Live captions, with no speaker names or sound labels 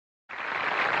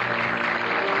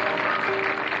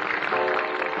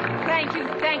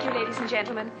Thank you, ladies and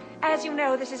gentlemen. As you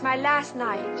know, this is my last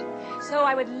night, so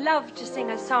I would love to sing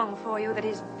a song for you that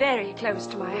is very close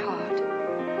to my heart.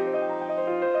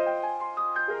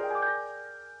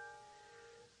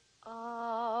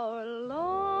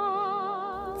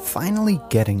 Finally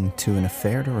getting to an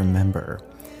affair to remember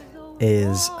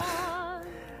is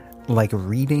like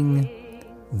reading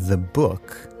the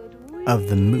book of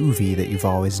the movie that you've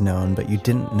always known, but you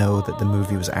didn't know that the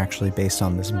movie was actually based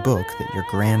on this book that your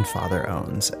grandfather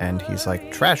owns. And he's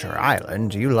like, Treasure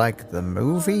Island, you like the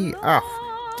movie?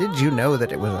 Oh, did you know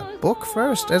that it was a book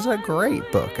first? It's a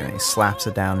great book. And he slaps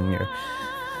it down in your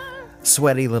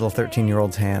sweaty little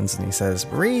 13-year-old's hands and he says,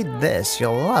 read this,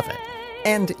 you'll love it.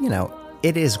 And, you know,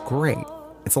 it is great.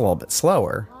 It's a little bit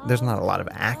slower. There's not a lot of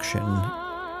action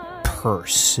per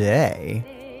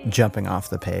se jumping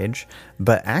off the page,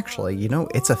 but actually, you know,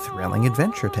 it's a thrilling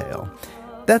adventure tale.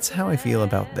 That's how I feel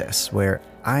about this, where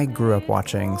I grew up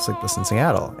watching Sleepless in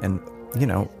Seattle, and, you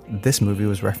know, this movie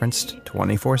was referenced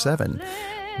 24/7.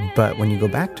 But when you go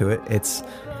back to it, it's,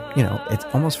 you know, it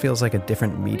almost feels like a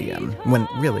different medium, when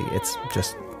really it's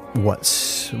just what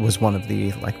was one of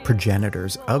the, like,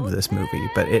 progenitors of this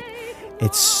movie, but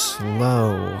it's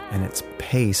slow, and it's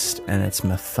paced, and it's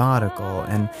methodical,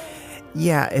 and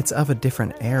yeah, it's of a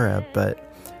different era, but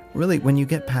really when you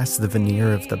get past the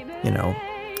veneer of the, you know,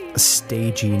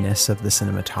 staginess of the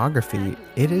cinematography,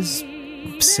 it is,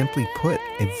 simply put,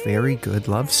 a very good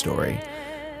love story.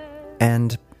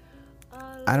 And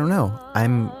I don't know,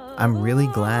 I'm really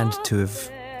glad to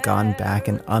have gone back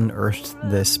and unearthed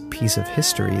this piece of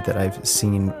history that I've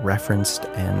seen referenced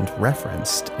in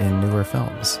newer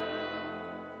films.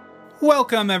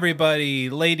 Welcome, everybody,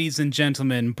 ladies and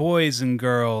gentlemen, boys and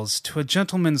girls, to A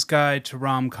Gentleman's Guide to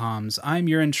Rom-Coms. I'm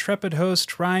your intrepid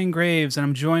host, Ryan Graves, and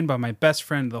I'm joined by my best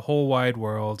friend in the whole wide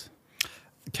world,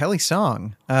 Kelly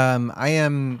Song. Am I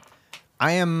an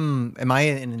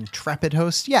intrepid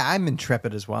host? Yeah, I'm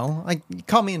intrepid as well. Like,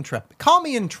 call me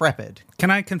intrepid.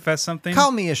 Can I confess something?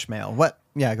 Call me Ishmael. What?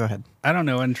 Yeah, go ahead. I don't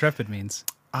know what intrepid means.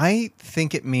 I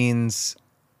think it means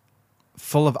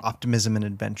full of optimism and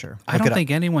adventure. I don't think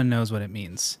anyone knows what it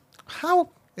means. How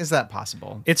is that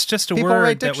possible? It's just a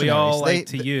word that we all like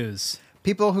to use.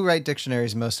 People who write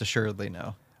dictionaries most assuredly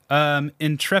know.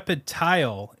 Intrepid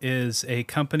Tile is a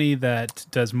company that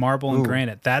does marble and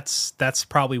granite. That's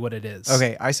probably what it is.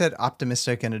 Okay, I said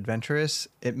optimistic and adventurous.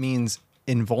 It means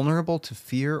invulnerable to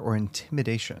fear or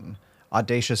intimidation.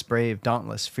 Audacious, brave,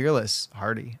 dauntless, fearless,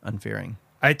 hardy, unfearing.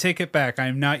 I take it back.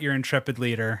 I'm not your intrepid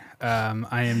leader.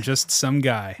 I am just some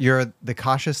guy. You're the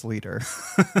cautious leader.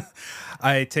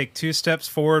 I take 2 steps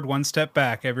forward, 1 step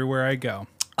back everywhere I go.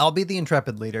 I'll be the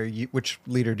intrepid leader. Which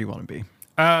leader do you want to be?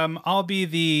 I'll be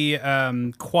the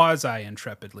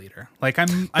quasi-intrepid leader. Like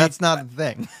That's not a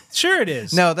thing. Sure it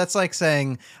is. No, that's like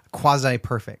saying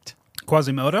quasi-perfect.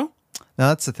 Quasimodo? No,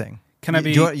 that's the thing. Can I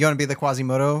be? You want to be the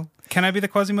Quasimodo? Can I be the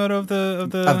Quasimodo of the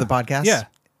podcast? Yeah.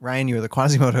 Ryan, you are the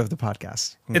Quasimodo of the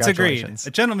podcast. It's agreed.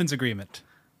 A gentleman's agreement.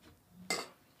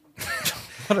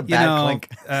 What a bad clink.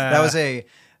 That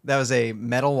was a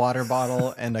metal water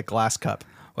bottle and a glass cup.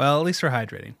 Well, at least we're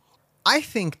hydrating. I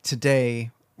think today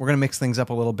we're going to mix things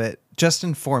up a little bit, just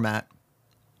in format,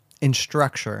 in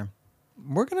structure.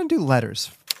 We're going to do letters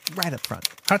right up front.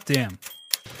 Hot damn.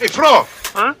 Hey, Flo.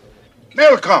 Huh?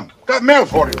 Mail come. Got mail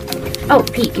for you. Oh,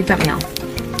 Pete, you've got mail.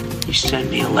 You sent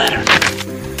me a letter.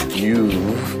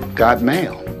 You've got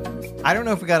mail. I don't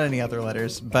know if we got any other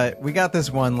letters, but we got this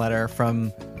one letter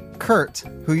from Kurt,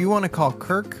 who you want to call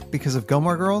Kirk because of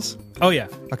Gilmore Girls? Oh, yeah.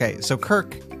 Okay, so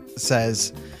Kirk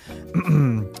says,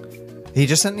 he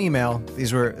just sent an email.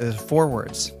 These were 4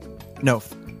 words. No,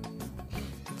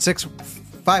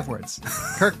 5 words.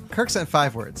 Kirk sent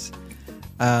 5 words.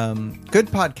 Good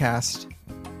podcast.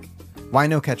 Why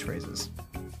no catchphrases?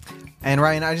 And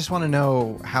Ryan, I just want to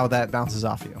know how that bounces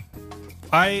off you.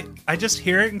 I just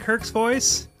hear it in Kirk's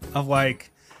voice of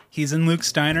like, he's in Luke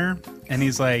Steiner and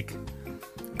he's like,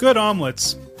 good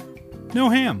omelets, no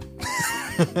ham.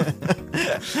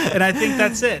 And I think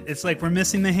that's it. It's like we're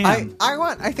missing the ham.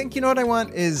 I think you know what I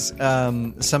want is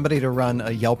somebody to run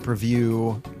a Yelp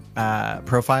review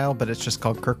profile, but it's just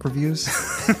called Kirk Reviews.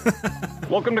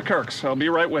 Welcome to Kirk's. I'll be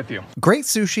right with you. Great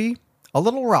sushi, a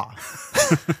little raw.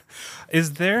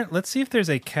 Let's see if there's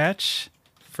a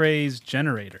catchphrase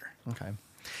generator. Okay.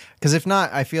 Because if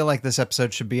not, I feel like this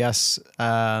episode should be us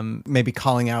maybe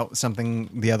calling out something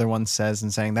the other one says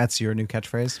and saying, that's your new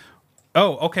catchphrase.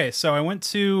 Oh, okay. So I went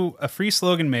to a free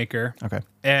slogan maker. Okay.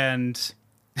 And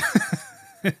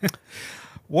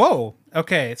whoa.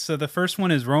 Okay. So the first one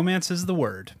is romance is the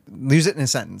word. Use it in a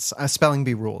sentence. Spelling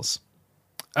bee rules.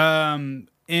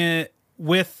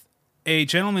 With A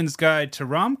Gentleman's Guide to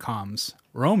Rom-Coms.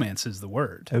 Romance is the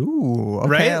word. Ooh, okay,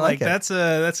 Right? I like it. that's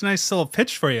a nice little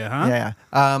pitch for you, huh?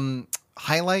 Yeah.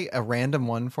 Highlight a random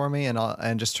one for me,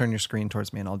 and just turn your screen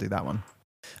towards me, and I'll do that one.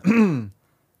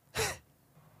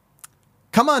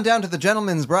 Come on down to the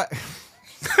Gentleman's Bride.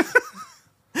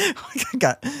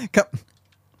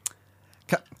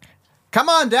 Come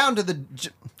on down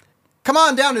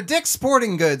to Dick's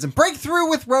Sporting Goods and break through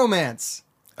with romance.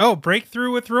 Oh,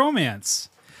 breakthrough with romance.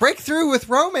 Breakthrough with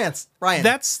romance, Ryan.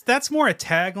 That's more a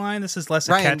tagline. This is less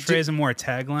a Ryan, catchphrase and more a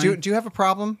tagline. do you have a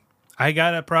problem? I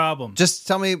got a problem. Just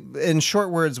tell me in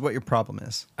short words what your problem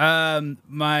is.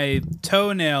 My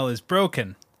toenail is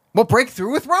broken. Well, break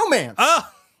through with romance. Oh,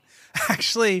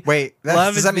 actually, Wait, love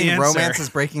does is that the mean answer. romance is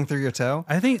breaking through your toe?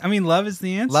 I mean, love is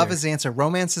the answer. Love is the answer.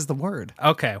 Romance is the word.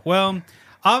 Okay, well,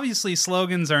 obviously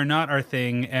slogans are not our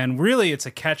thing, and really it's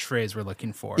a catchphrase we're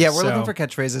looking for. Yeah, we're So looking for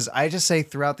catchphrases. I just say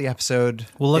throughout the episode,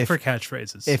 We'll look if, for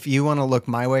catchphrases. if you want to look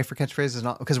my way for catchphrases,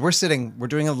 not because we're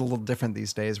doing a little different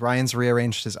these days. Ryan's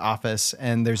rearranged his office,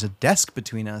 and there's a desk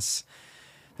between us.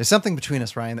 There's something between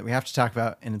us, Ryan, that we have to talk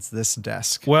about, and it's this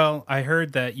desk. Well, I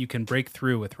heard that you can break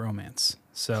through with romance.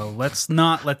 So let's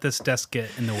not let this desk get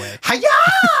in the way.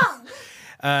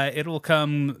 Hiya! It will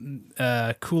come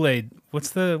Kool-Aid. What's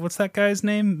that guy's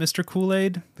name? Mr.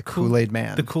 Kool-Aid? The Kool-Aid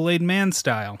Man. The Kool-Aid Man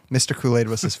style. Mr. Kool-Aid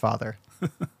was his father.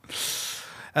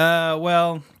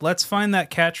 Well, let's find that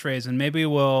catchphrase, and maybe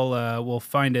we'll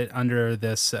find it under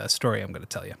this story I'm going to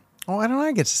tell you. Oh, why don't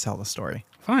I get to tell the story?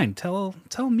 Fine, tell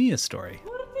me a story.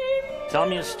 Tell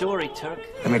me a story, Turk.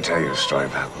 Let me tell you a story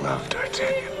about love,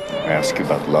 D'Artagnan. I ask you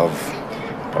about love.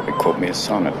 Probably quote me a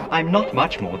sonnet. I'm not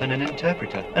much more than an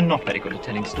interpreter, and not very good at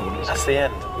telling stories. That's the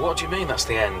end. What do you mean that's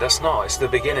the end? That's not. It's the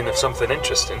beginning of something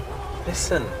interesting.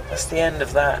 Listen, that's the end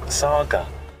of that saga.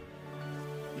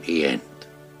 The end.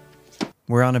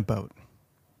 We're on a boat.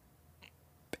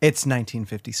 It's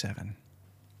 1957.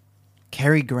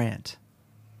 Cary Grant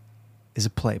is a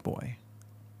playboy.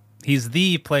 He's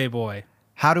the playboy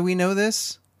How do we know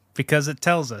this? because it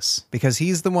tells us. Because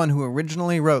he's the one who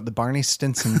originally wrote the Barney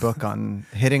Stinson book on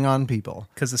hitting on people.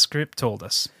 Because the script told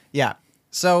us. Yeah.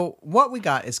 So what we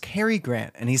got is Cary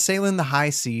Grant, and he's sailing the high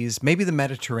seas. Maybe the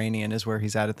Mediterranean is where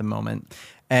he's at the moment.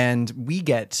 And we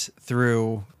get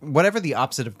through whatever the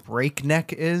opposite of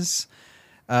breakneck is,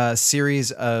 a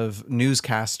series of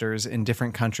newscasters in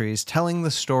different countries telling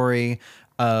the story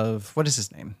of, what is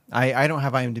his name? I don't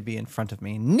have IMDb in front of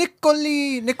me.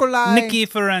 Nicolai. Nicky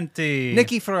Ferranti.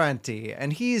 Nicky Ferranti.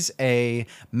 And he's a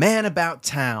man about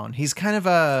town. He's kind of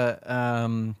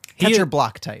a catcher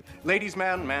block type. Ladies'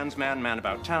 man, man's man, man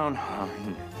about town.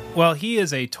 Well, he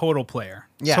is a total player.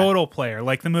 Yeah. Total player.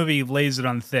 Like the movie lays it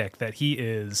on thick that he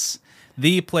is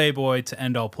the playboy to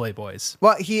end all playboys.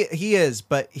 Well, he is,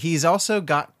 but he's also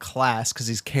got class because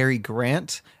he's Cary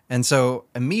Grant. And so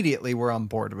immediately we're on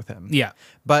board with him. Yeah.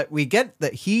 But we get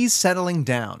that he's settling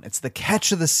down. It's the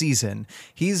catch of the season.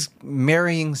 He's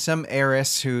marrying some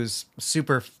heiress who's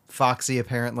super foxy,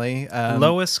 apparently.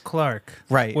 Lois Clark.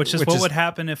 Right, Which which what is- would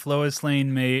happen if Lois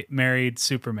Lane married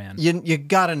Superman. You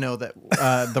got to know that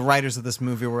the writers of this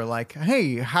movie were like,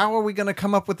 hey, how are we going to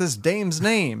come up with this dame's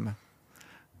name?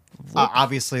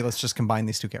 Obviously, let's just combine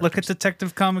these two characters. Look at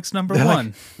Detective Comics number They're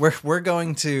like, one. we're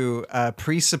going to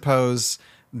presuppose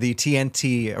the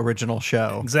TNT original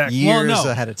show Exactly. years Well,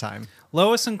 no. ahead of time.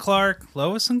 Lois and Clark.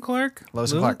 Lois and Clark,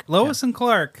 Lois and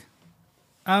Clark.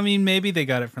 I mean, maybe they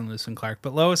got it from Lois and Clark,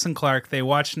 but Lois and Clark, they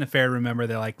watched An Affair to Remember.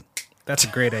 They're like, that's a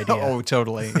great idea. Oh,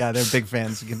 totally. Yeah, they're big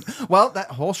fans. Well,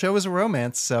 that whole show is a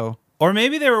romance, so Or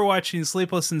maybe they were watching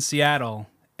Sleepless in Seattle,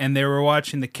 and they were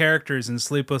watching the characters in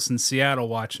Sleepless in Seattle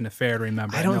watch An Affair to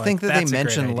Remember. I and don't they're think like, that they "That's a great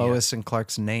mention idea." Lois and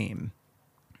Clark's name.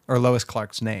 Or Lois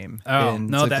Clark's name. Oh, in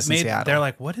no, that Sleepless in made. Seattle. They're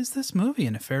like, what is this movie?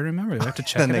 An Affair to Remember. We have to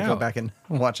check Then it they out. go back and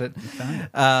watch it.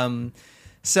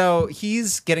 So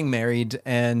he's getting married,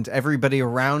 and everybody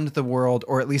around the world,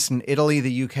 or at least in Italy,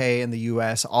 the UK, and the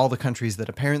US, all the countries that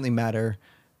apparently matter,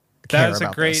 care That was a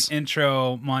about great this.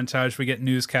 intro montage. We get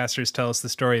newscasters tell us the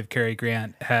story of Cary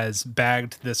Grant has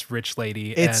bagged this rich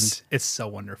lady, It's- and it's so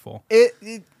wonderful.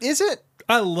 Is it?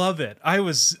 I love it. I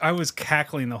was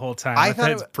cackling the whole time. I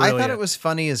thought I thought it was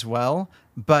funny as well,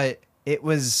 but it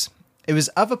was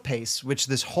of a pace, which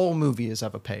this whole movie is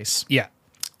of a pace, yeah.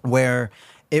 where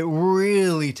it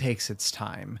really takes its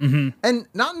time. Mm-hmm. And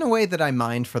not in a way that I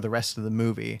mind for the rest of the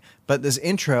movie, but this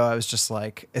intro, I was just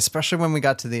like, especially when we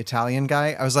got to the Italian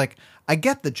guy, I was like, I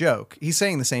get the joke. He's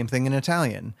saying the same thing in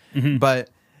Italian, Mm-hmm. but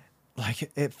like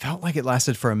it felt like it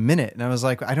lasted for a minute. And I was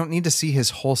like, I don't need to see his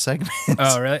whole segment.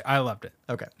 Oh, really? I loved it.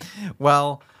 Okay.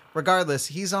 Well, regardless,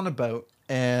 he's on a boat,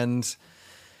 and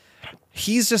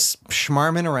he's just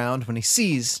schmarming around when he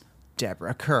sees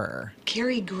Deborah Kerr.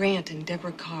 Cary Grant and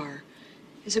Deborah Carr.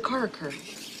 Is it Carr or Kerr?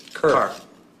 Kerr.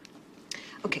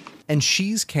 Okay. And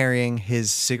she's carrying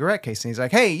his cigarette case. And he's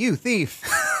like, hey, you thief.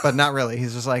 But not really.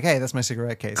 He's just like, hey, that's my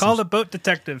cigarette case. Call the boat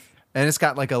detective. And it's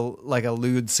got like a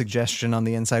lewd suggestion on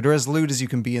the inside, or as lewd as you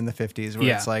can be in the 50s,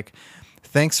 where it's like,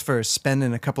 thanks for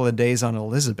spending a couple of days on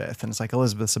Elizabeth. And it's like,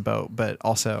 Elizabeth's a boat, but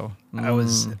also... I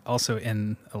was also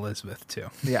in Elizabeth, too.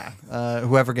 Yeah.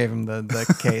 Whoever gave him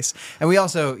the case. And we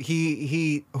also,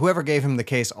 whoever gave him the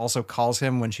case also calls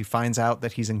him when she finds out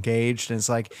that he's engaged. And it's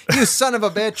like, you son of a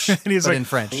bitch. And he's but like, in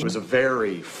French. It was a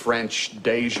very French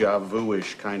deja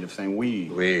vu-ish kind of thing.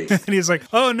 Oui. And he's like,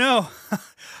 oh, no.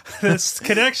 This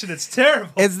connection, it's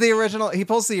terrible. It's the original. He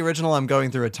pulls the original I'm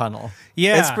going through a tunnel.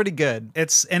 Yeah. It's pretty good.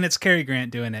 It's Cary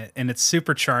Grant doing it, and it's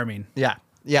super charming. Yeah.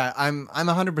 Yeah, I'm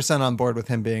 100% on board with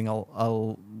him being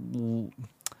a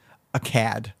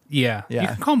cad. Yeah. You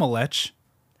can call him a lech.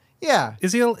 Yeah.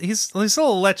 Is he? He's a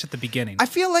little lech at the beginning. I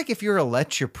feel like if you're a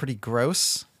lech, you're pretty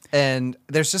gross. And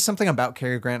there's just something about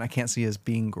Cary Grant I can't see as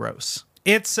being gross.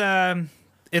 It's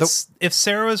if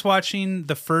Sarah was watching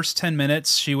the first 10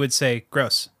 minutes, she would say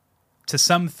gross to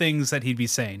some things that he'd be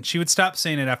saying. She would stop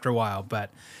saying it after a while, but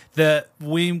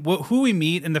who we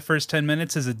meet in the first 10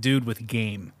 minutes is a dude with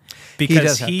game.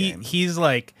 Because he's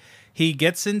like, he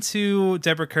gets into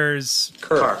Deborah Kerr's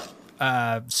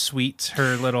suite,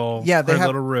 her little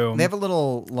little room. They have a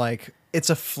little, like, it's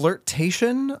a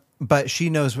flirtation, but she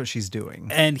knows what she's doing.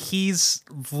 And he's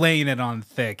laying it on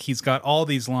thick. He's got all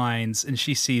these lines, and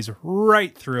she sees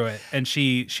right through it, and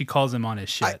she calls him on his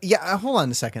shit. Hold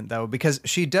on a second, though, because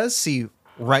she does see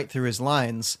right through his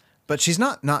lines, but she's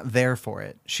not there for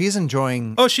it. She's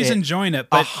enjoying enjoying it,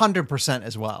 but 100%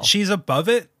 as well. She's above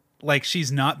it. Like,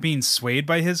 she's not being swayed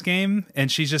by his game,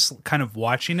 and she's just kind of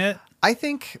watching it. I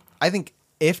think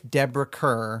if Deborah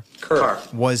Kerr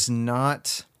was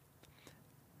not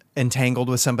entangled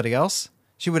with somebody else,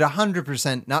 she would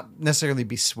 100% not necessarily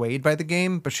be swayed by the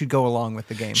game, but she'd go along with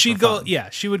the game. She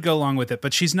would go along with it,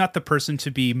 but she's not the person to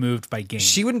be moved by game.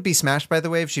 She wouldn't be smashed by the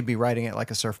wave. She'd be riding it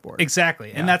like a surfboard. Exactly.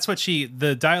 Yeah. And that's what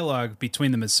the dialogue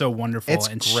between them is so wonderful. It's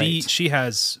and great. She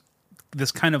has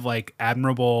this kind of like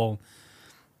admirable,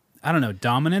 I don't know,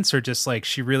 dominance, or just like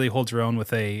she really holds her own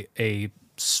with a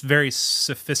very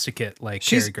sophisticate like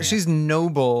Cary Grant. She's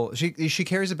noble. She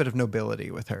carries a bit of nobility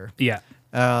with her. Yeah.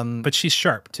 But she's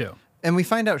sharp too. And we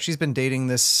find out she's been dating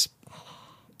this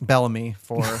Bellamy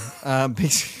for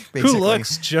basically. Who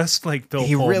looks just like Bill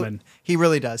Pullman. He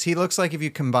really does. He looks like if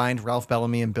you combined Ralph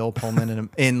Bellamy and Bill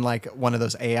Pullman in like one of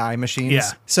those AI machines.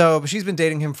 Yeah. So she's been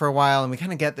dating him for a while, and we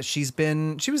kind of get that she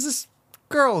was this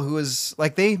girl who was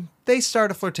like, they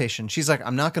start a flirtation. She's like,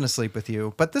 I'm not going to sleep with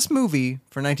you. But this movie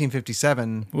for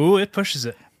 1957. Ooh, it pushes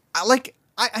it.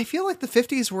 I feel like the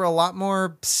 50s were a lot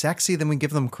more sexy than we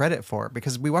give them credit for,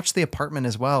 because we watched The Apartment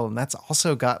as well, and that's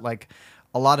also got like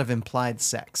a lot of implied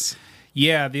sex.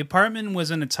 Yeah, The Apartment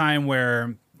was in a time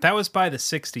where that was by the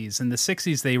 60s. In the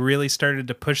 60s, they really started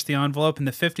to push the envelope. In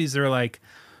the 50s, they were like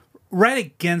right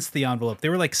against the envelope. They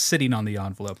were like sitting on the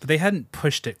envelope, but they hadn't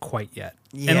pushed it quite yet.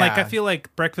 Yeah. And like, I feel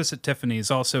like Breakfast at Tiffany's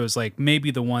also is like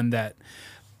maybe the one that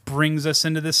brings us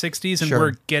into the 60s, and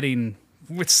we're getting...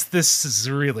 this is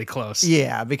really close.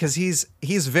 Yeah, because he's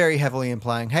very heavily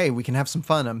implying, hey, we can have some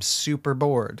fun. I'm super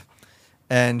bored.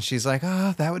 And she's like,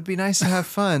 oh, that would be nice to have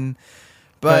fun.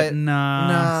 But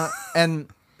nah. And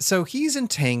so he's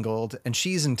entangled and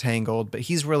she's entangled, but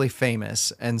he's really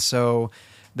famous. And so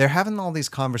they're having all these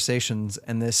conversations,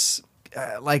 and this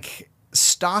like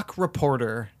stock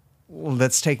reporter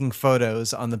that's taking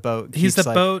photos on the boat. He's the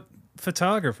boat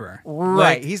photographer, right?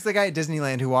 Like, he's the guy at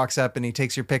Disneyland who walks up and he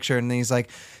takes your picture, and then he's like,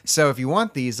 so if you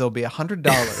want these, they'll be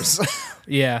 $100.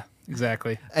 Yeah,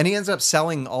 exactly. And he ends up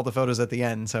selling all the photos at the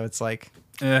end, so it's like,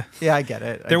 yeah, I get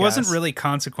it. There wasn't really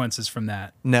consequences from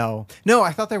that. No,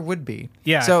 I thought there would be.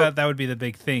 Yeah, so I thought that would be the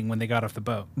big thing when they got off the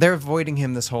boat. They're avoiding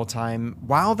him this whole time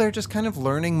while they're just kind of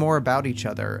learning more about each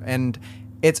other, and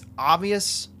it's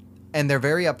obvious. And they're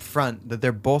very upfront that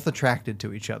they're both attracted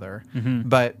to each other,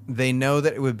 but they know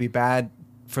that it would be bad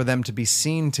for them to be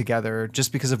seen together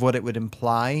just because of what it would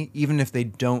imply, even if they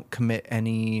don't commit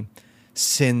any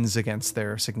sins against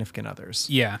their significant others.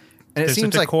 Yeah. And there's a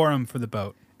decorum for the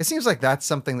boat. It seems like that's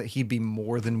something that he'd be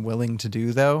more than willing to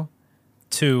do, though.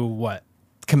 To what?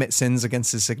 Commit sins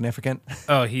against his significant.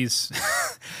 Oh, he's...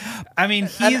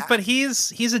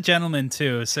 he's a gentleman,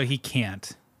 too, so he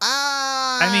can't.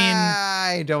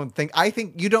 I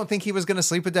think you don't think he was going to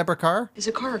sleep with Deborah Carr? Is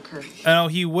a car occur? Oh,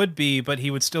 he would be, but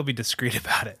he would still be discreet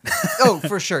about it. Oh,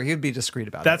 for sure. He'd be discreet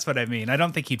about it. That's what I mean. I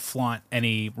don't think he'd flaunt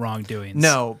any wrongdoings.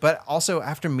 No, but also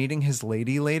after meeting his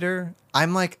lady later,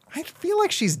 I'm like, I feel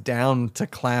like she's down to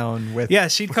clown with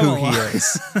she'd come who along. he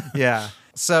is. Yeah.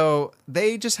 So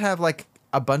they just have like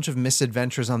a bunch of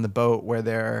misadventures on the boat where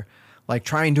they're like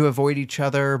trying to avoid each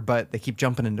other, but they keep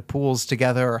jumping into pools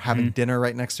together or having dinner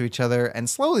right next to each other. And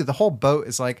slowly the whole boat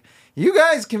is like, you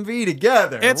guys can be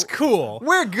together. It's cool.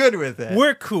 We're good with it.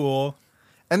 We're cool.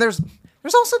 And there's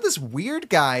also this weird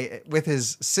guy with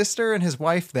his sister and his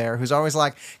wife there who's always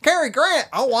like, Cary Grant,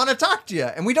 I want to talk to you.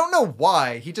 And we don't know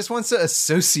why. He just wants to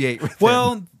associate with him.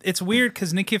 Well, it's weird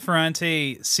because Nicky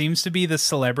Ferrante seems to be the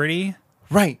celebrity.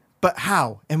 Right. But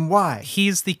how and why?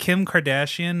 He's the Kim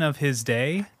Kardashian of his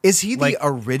day. Is he the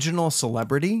original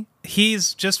celebrity?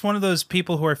 He's just one of those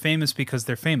people who are famous because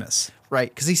they're famous.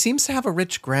 Right. Because he seems to have a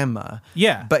rich grandma.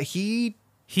 Yeah. But he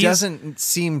doesn't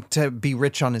seem to be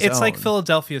rich on his own. It's like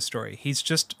Philadelphia Story. He's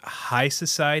just high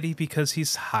society because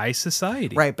he's high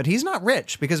society. Right. But he's not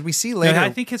rich because we see later. No,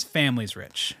 I think his family's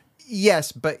rich.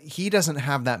 Yes, but he doesn't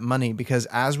have that money because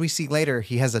as we see later,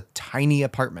 he has a tiny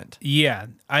apartment. Yeah.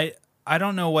 I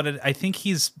don't know what I think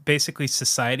he's basically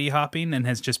society hopping and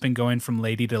has just been going from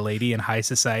lady to lady in high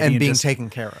society. And being taken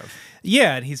care of.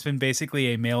 Yeah, and he's been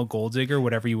basically a male gold digger,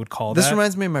 whatever you would call This that.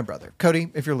 reminds me of my brother. Cody,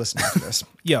 if you're listening to this.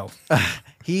 Yo.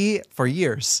 He, for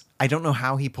years, I don't know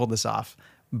how he pulled this off,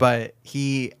 but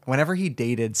whenever he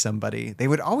dated somebody, they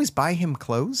would always buy him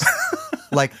clothes.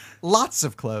 Like, lots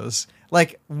of clothes.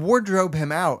 Like, wardrobe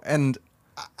him out. And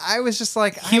I was just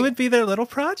like... He would be their little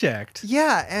project.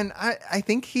 Yeah, and I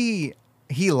think he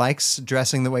likes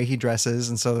dressing the way he dresses,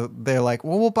 and so they're like,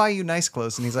 well, we'll buy you nice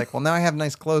clothes. And he's like, well, now I have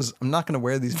nice clothes. I'm not going to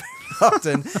wear these very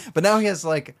often. But now he has,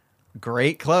 like,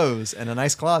 great clothes and a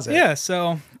nice closet. Yeah,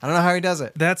 so... I don't know how he does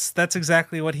it. That's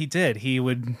exactly what he did. He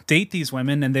would date these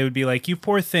women, and they would be like, you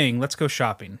poor thing, let's go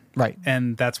shopping. Right.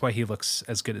 And that's why he looks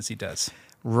as good as he does.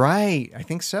 Right. I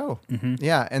think so. Mm-hmm.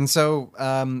 Yeah. And so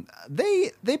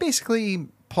they basically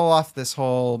pull off this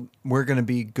whole we're going to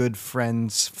be good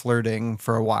friends flirting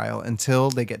for a while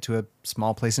until they get to a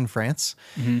small place in France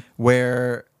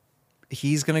where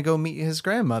he's going to go meet his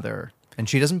grandmother. And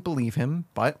she doesn't believe him,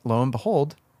 but lo and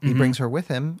behold, he brings her with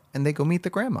him and they go meet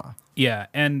the grandma. Yeah.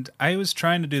 And I was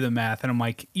trying to do the math and I'm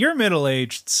like, you're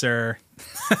middle-aged, sir.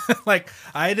 Like,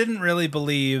 I didn't really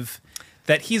believe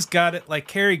that he's got it. Like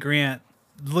Cary Grant,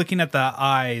 looking at the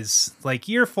eyes, like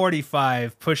you're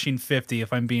 45 pushing 50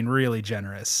 if I'm being really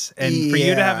generous, and for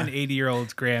you to have an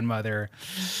 80-year-old grandmother,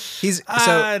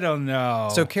 I don't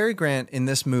know. So Cary Grant in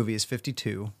this movie is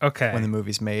 52 when the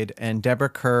movie's made, and Deborah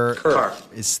Kerr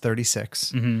is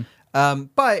 36.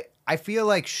 But I feel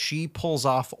like she pulls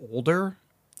off older.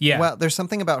 Yeah, well, there's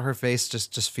something about her face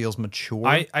just feels mature.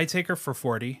 I take her for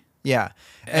 40. Yeah,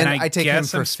 and I take him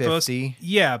for 50.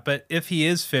 Yeah, but if he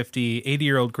is 50,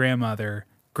 80-year-old grandmother.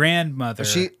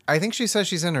 I think she says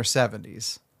she's in her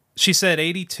 70s. She said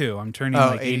 82. I'm turning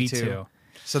 82.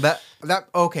 So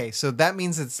so that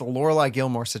means it's the Lorelai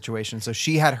Gilmore situation. So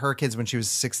she had her kids when she was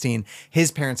 16.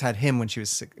 His parents had him when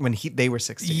they were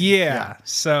 16. Yeah.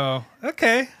 So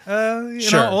okay.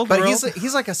 Sure. Old but world.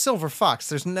 he's like a silver fox.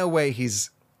 There's no way he's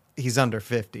under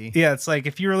 50. Yeah, it's like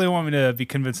if you really want me to be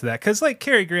convinced of that, because like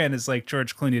Cary Grant is like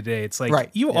George Clooney today. It's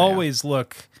like you always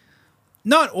look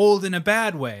not old in a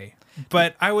bad way.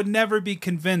 But I would never be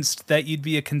convinced that you'd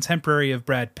be a contemporary of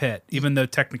Brad Pitt, even though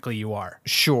technically you are.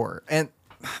 Sure. And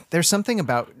there's something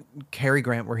about Cary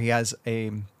Grant where he has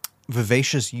a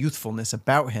vivacious youthfulness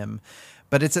about him.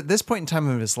 But it's at this point in time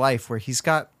of his life where he's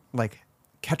got like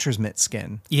catcher's mitt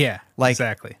skin. Yeah,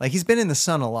 exactly. Like he's been in the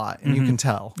sun a lot, and you can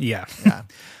tell. Yeah.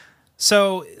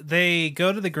 So they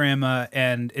go to the grandma,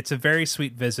 and it's a very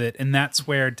sweet visit. And that's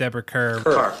where Deborah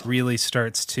Kerr really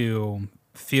starts to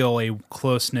feel a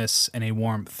closeness and a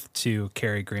warmth to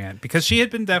Cary Grant, because she had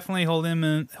been definitely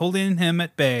holding him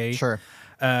at bay. Sure.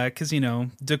 Because,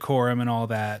 decorum and all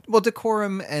that. Well,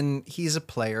 decorum, and he's a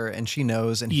player, and she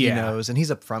knows, and he knows, and he's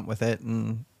upfront with it.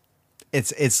 And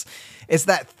it's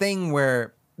that thing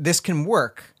where this can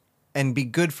work and be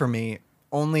good for me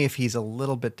only if he's a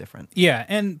little bit different. Yeah,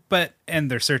 and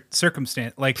their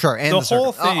circumstance, like sure, and the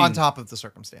whole thing on top of the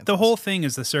circumstances. The whole thing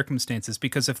is the circumstances,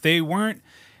 because if they weren't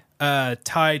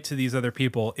tied to these other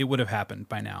people, it would have happened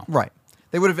by now. Right.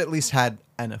 They would have at least had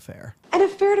an affair. An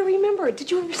affair to remember. Did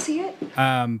you ever see it?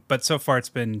 But so far it's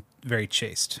been very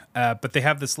chaste. But they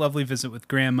have this lovely visit with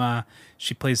Grandma.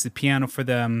 She plays the piano for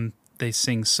them. They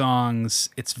sing songs.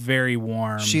 It's very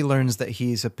warm. She learns that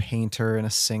he's a painter and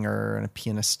a singer and a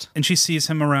pianist. And she sees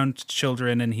him around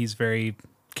children, and he's very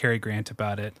Cary Grant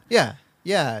about it. Yeah.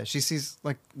 Yeah. She sees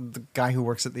like the guy who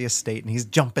works at the estate and he's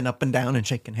jumping up and down and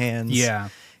shaking hands. Yeah.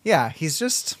 Yeah. He's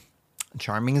just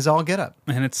charming as all get up.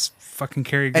 And it's fucking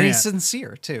Cary Grant. And he's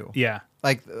sincere too. Yeah.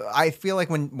 Like, I feel like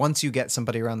once you get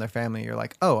somebody around their family, you're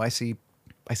like, oh, I see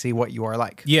what you are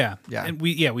like. Yeah. Yeah. And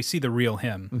we see the real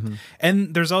him.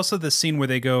 And there's also the scene where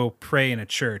they go pray in a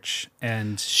church,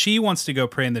 and she wants to go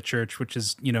pray in the church, which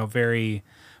is, very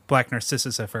Black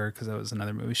Narcissus of her, because that was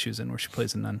another movie she was in where she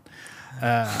plays a nun.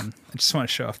 I just want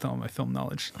to show off all my film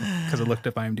knowledge because I looked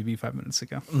up IMDb 5 minutes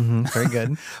ago. Very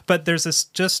good. But there's this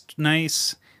just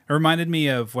nice... It reminded me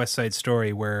of West Side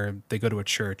Story, where they go to a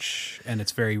church and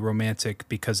it's very romantic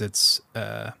because it's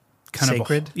kind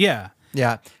sacred. of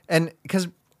yeah. And because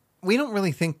we don't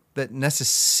really think that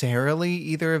necessarily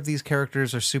either of these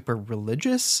characters are super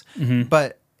religious,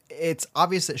 but it's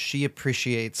obvious that she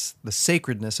appreciates the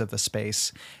sacredness of the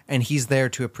space, and he's there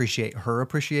to appreciate her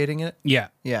appreciating it. Yeah.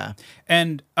 Yeah.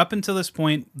 And up until this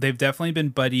point, they've definitely been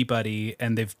buddy-buddy,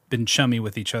 and they've been chummy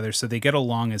with each other, so they get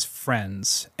along as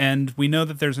friends. And we know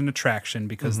that there's an attraction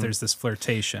because there's this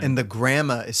flirtation. And the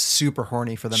grandma is super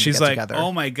horny for them She's to get like, together.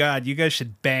 oh my God, you guys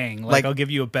should bang. Like, I'll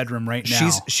give you a bedroom right now.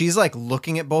 She's like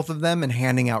looking at both of them and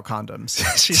handing out condoms.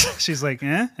 she's like,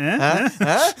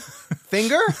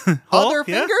 Finger? Other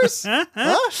fingers?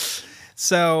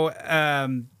 So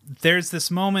there's this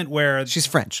moment where... She's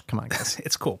French. Come on, guys.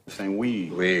 It's cool. Saying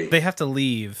we. They have to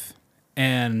leave,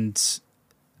 and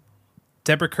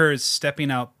Deborah Kerr is stepping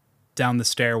out down the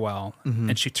stairwell,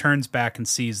 and she turns back and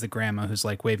sees the grandma who's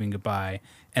like waving goodbye,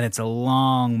 and it's a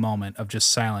long moment of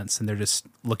just silence, and they're just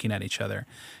looking at each other.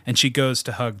 And she goes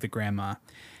to hug the grandma,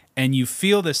 and you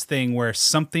feel this thing where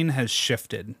something has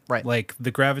shifted. Right. Like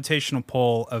the gravitational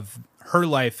pull of her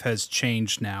life has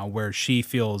changed now, where she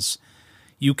feels...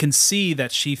 You can see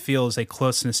that she feels a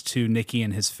closeness to Nicky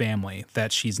and his family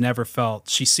that she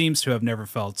seems to have never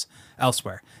felt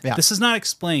elsewhere. Yeah. This is not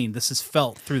explained. This is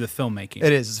felt through the filmmaking.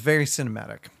 It is. It's very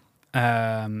cinematic.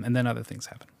 And then other things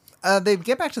happen. They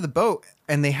get back to the boat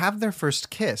and they have their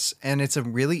first kiss, and it's a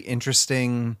really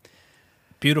interesting...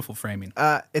 Beautiful framing.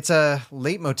 It's a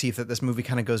leitmotif that this movie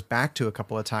kind of goes back to a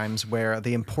couple of times, where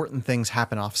the important things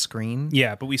happen off screen.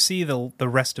 Yeah, but we see the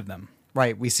rest of them.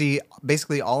 Right. We see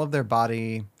basically all of their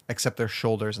body except their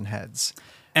shoulders and heads.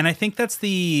 And I think that's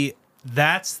the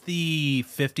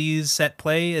 50s set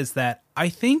play, is that I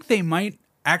think they might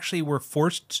actually were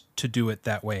forced to do it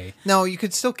that way. No, you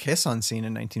could still kiss on scene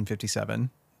in 1957.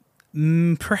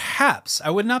 Perhaps. I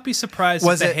would not be surprised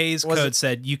if the Hays Code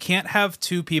said you can't have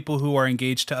two people who are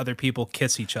engaged to other people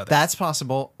kiss each other. That's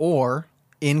possible. Or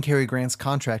in Cary Grant's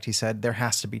contract, he said there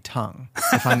has to be tongue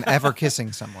if I'm ever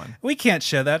kissing someone. We can't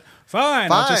show that.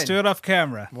 Fine, I'll just do it off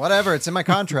camera. Whatever, it's in my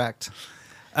contract.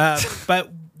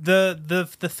 But the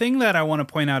thing that I want to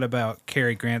point out about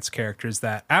Cary Grant's character is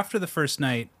that after the first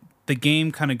night, the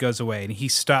game kind of goes away and he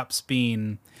stops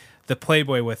being the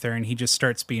playboy with her and he just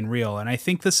starts being real. And I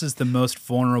think this is the most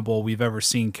vulnerable we've ever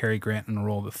seen Cary Grant in a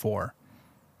role before.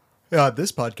 Yeah,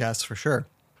 this podcast for sure.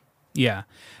 Yeah.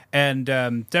 And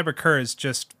Deborah Kerr is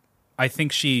just, I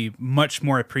think she much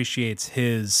more appreciates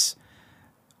his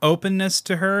openness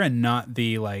to her and not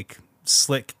the like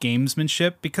slick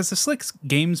gamesmanship, because the slick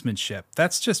gamesmanship,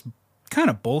 that's just kind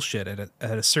of bullshit at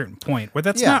a certain point where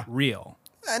that's not real.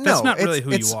 That's not really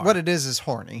who you are. What it is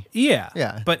horny. Yeah.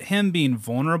 Yeah. But him being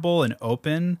vulnerable and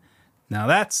open, now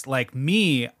that's like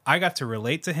me. I got to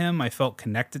relate to him. I felt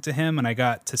connected to him, and I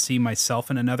got to see myself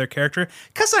in another character,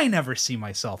 because I never see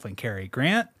myself in Cary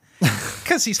Grant.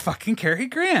 Because he's fucking Cary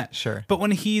Grant. Sure. But when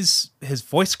his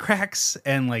voice cracks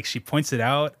and like she points it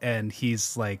out and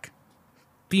he's like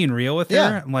being real with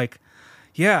her, I'm like,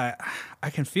 yeah, I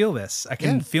can feel this. I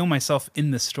can feel myself in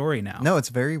the story now. No, it's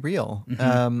very real.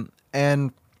 Mm-hmm.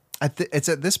 And it's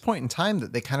at this point in time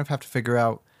that they kind of have to figure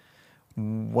out,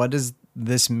 what does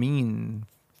this mean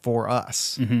for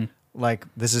us? Mm-hmm. Like,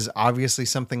 this is obviously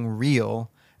something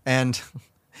real. And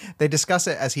they discuss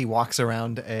it as he walks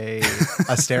around a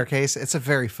staircase. It's a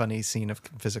very funny scene of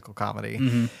physical comedy.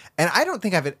 Mm-hmm. And I don't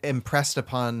think I've impressed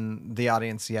upon the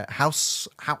audience yet how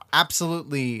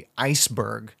absolutely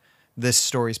iceberg this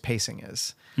story's pacing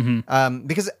is. Mm-hmm.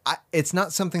 Because it's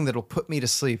not something that'll put me to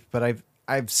sleep, but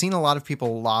I've seen a lot of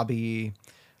people lobby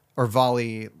or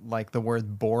volley like the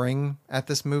word boring at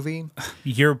this movie.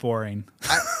 You're boring.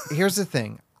 Here's the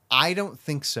thing. I don't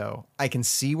think so. I can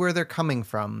see where they're coming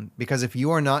from, because if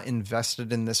you are not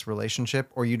invested in this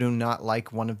relationship, or you do not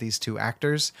like one of these two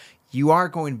actors, you are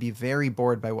going to be very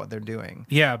bored by what they're doing.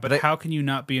 Yeah, but how can you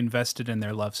not be invested in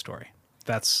their love story?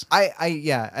 that's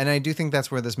and I do think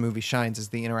that's where this movie shines, is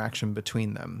the interaction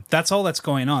between them. that's all that's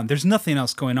going on. There's nothing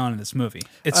else going on in this movie.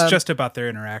 It's just about their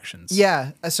interactions.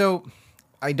 Yeah. So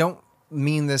I don't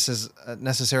mean this as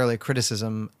necessarily a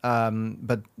criticism,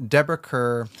 but Deborah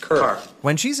Kerr,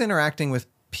 when she's interacting with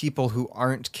people who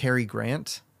aren't Cary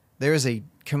Grant, there is a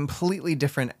completely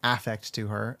different affect to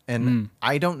her. And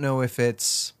I don't know if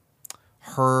it's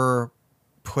her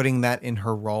putting that in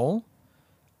her role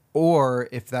or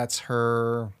if that's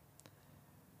her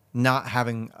not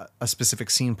having a specific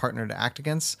scene partner to act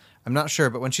against. I'm not sure.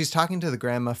 But when she's talking to the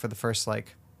grandma for the first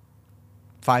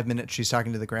 5 minutes, she's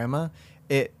talking to the grandma,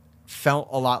 it felt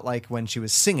a lot like when she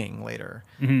was singing later,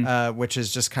 which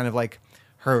is just kind of like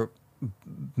her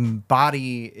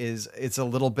body it's a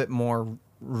little bit more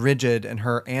rigid and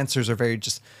her answers are very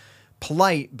just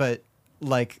polite, but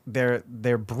like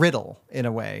they're brittle in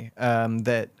a way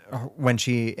that when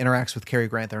she interacts with Cary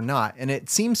Grant, they're not. And it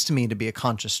seems to me to be a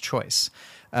conscious choice.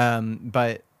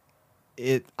 But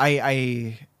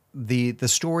the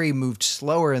story moved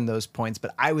slower in those points,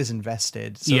 but I was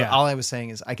invested. So all I was saying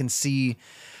is I can see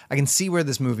where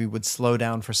this movie would slow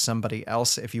down for somebody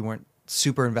else if you weren't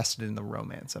super invested in the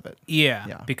romance of it.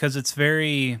 Yeah. Because it's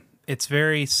very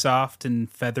soft and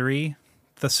feathery,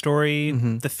 the story,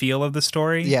 the feel of the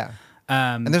story. Yeah.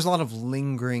 And there's a lot of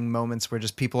lingering moments where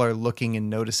just people are looking and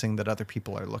noticing that other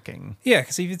people are looking. Yeah,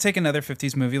 because if you take another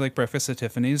 50s movie like Breakfast at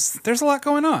Tiffany's, there's a lot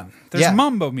going on. There's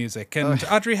mambo music and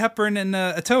Audrey Hepburn in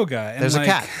a toga. And there's a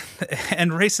cat.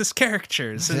 And racist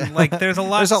caricatures. And there's a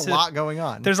lot there's a lot going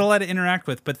on. There's a lot to interact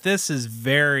with, but this is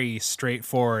very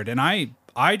straightforward. And I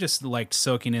just liked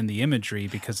soaking in the imagery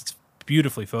because it's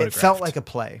beautifully photographed. It felt like a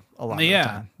play a lot of the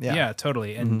time. Yeah,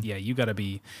 totally. And you gotta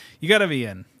be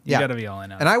in. You gotta be all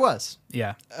in. And I was.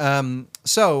 Yeah.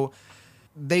 So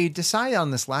they decide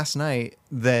on this last night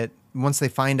that once they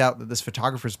find out that this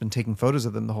photographer's been taking photos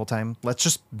of them the whole time,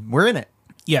 we're in it.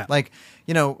 Yeah.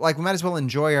 We might as well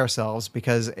enjoy ourselves,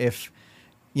 because if,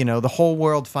 the whole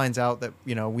world finds out that,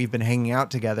 we've been hanging out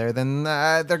together, then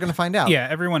they're going to find out. Yeah.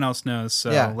 Everyone else knows.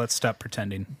 So let's stop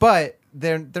pretending. But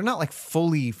they're not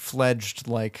fully fledged,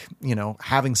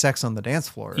 having sex on the dance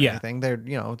floor or anything. They're,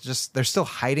 they're still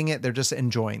hiding it. They're just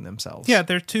enjoying themselves. Yeah.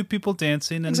 They're two people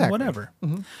dancing and whatever.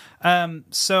 Mm-hmm.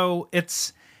 So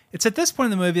it's at this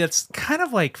point in the movie, that's kind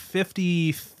of like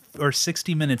 50 or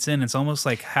 60 minutes in. It's almost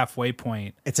like halfway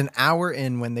point. It's an hour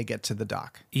in when they get to the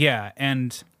dock. Yeah.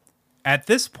 And at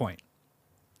this point,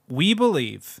 we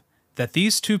believe that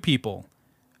these two people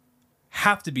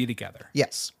have to be together.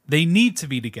 Yes. They need to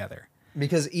be together.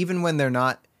 Because even when they're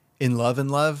not in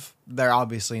love, they're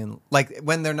obviously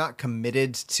when they're not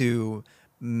committed to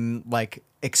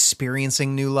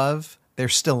experiencing new love, they're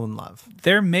still in love.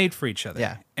 They're made for each other.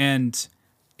 Yeah. And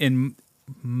in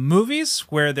movies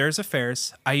where there's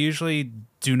affairs, I usually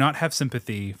do not have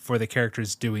sympathy for the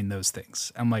characters doing those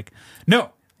things. I'm like,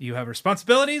 no, you have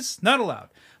responsibilities, not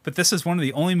allowed. But this is one of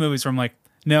the only movies where I'm like,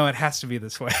 no, it has to be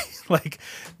this way.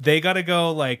 They got to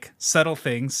go settle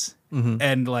things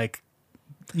and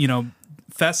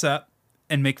fess up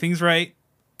and make things right,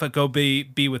 but go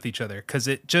be with each other. Because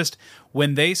it just,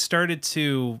 when they started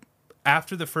to,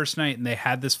 after the first night and they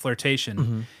had this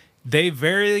flirtation, they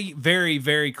very, very,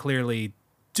 very clearly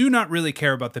do not really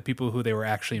care about the people who they were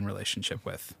actually in relationship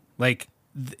with.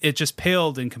 It just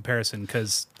paled in comparison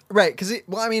because... Right, because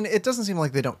it doesn't seem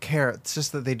like they don't care. It's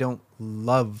just that they don't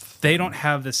love. They don't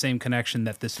have the same connection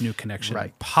that this new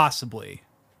connection possibly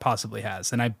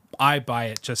has, and I buy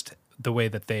it just the way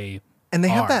that they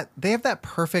have that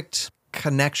perfect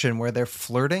connection where they're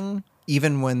flirting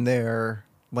even when they're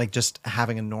just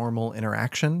having a normal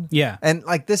interaction. Yeah. And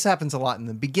this happens a lot in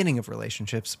the beginning of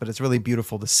relationships, but it's really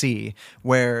beautiful to see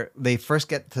where they first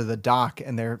get to the dock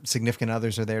and their significant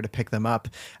others are there to pick them up.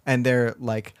 And they're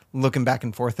looking back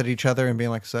and forth at each other and being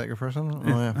like, is that your person? Oh,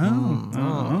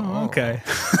 yeah. Okay.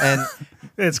 And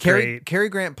it's great. Cary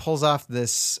Grant pulls off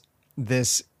this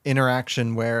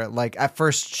interaction where at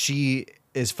first she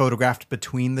is photographed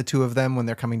between the two of them when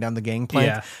they're coming down the gangplank.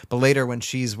 Yeah. But later when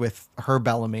she's with her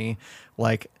Bellamy,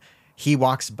 he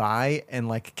walks by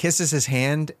and kisses his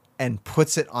hand and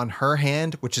puts it on her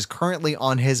hand, which is currently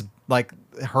on his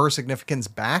her significant's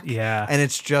back. Yeah. And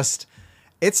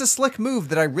it's a slick move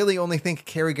that I really only think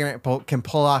Cary Grant can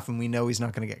pull off, and we know he's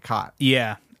not going to get caught.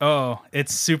 Yeah. Oh,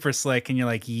 it's super slick, and you're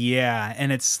like, yeah.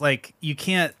 And it's you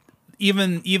can't,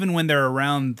 even when they're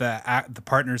around the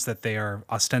partners that they are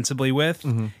ostensibly with,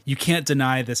 you can't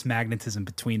deny this magnetism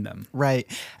between them. Right.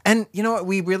 And you know what?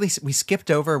 We skipped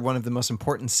over one of the most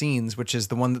important scenes, which is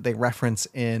the one that they reference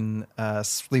in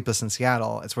Sleepless in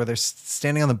Seattle. It's where they're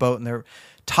standing on the boat and they're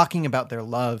talking about their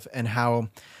love and how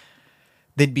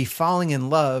they'd be falling in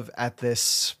love at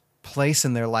this place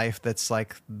in their life that's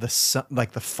like the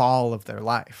fall of their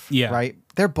life. Yeah. Right.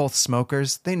 They're both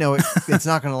smokers. They know it's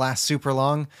not going to last super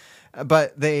long,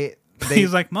 but they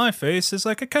He's like, my face is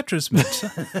like a catcher's mitt.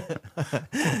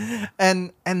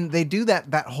 and they do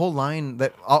that whole line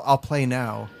that I'll play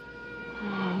now.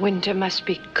 Oh, winter must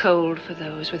be cold for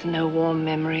those with no warm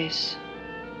memories.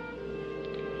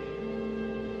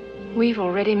 We've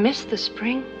already missed the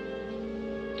spring.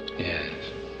 Yes.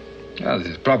 Well, this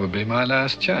is probably my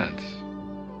last chance.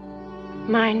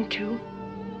 Mine too.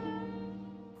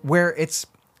 Where it's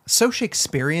so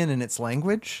Shakespearean in its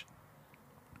language.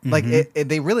 Like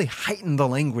they really heighten the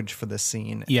language for this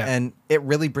scene. Yeah. And it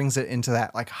really brings it into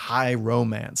that like high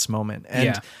romance moment.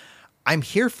 And I'm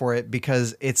here for it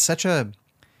because it's such a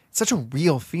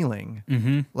real feeling.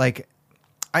 Mm-hmm. Like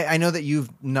I know that you've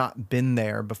not been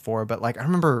there before, but like I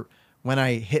remember when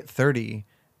I hit 30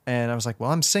 and I was like,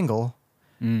 well, I'm single.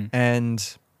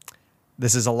 And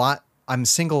this is I'm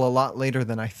single a lot later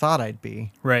than I thought I'd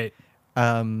be. Right.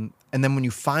 And then when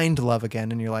you find love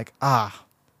again and you're like,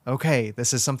 okay,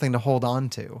 this is something to hold on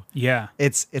to. Yeah.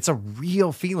 It's a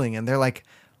real feeling. And they're like,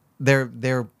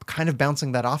 they're kind of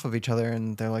bouncing that off of each other.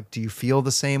 And they're like, do you feel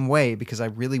the same way? Because I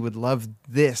really would love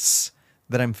this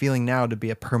that I'm feeling now to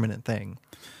be a permanent thing.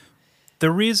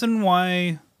 The reason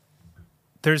why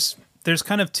there's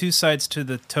kind of two sides to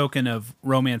the token of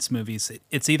romance movies.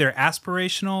 It's either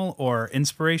aspirational or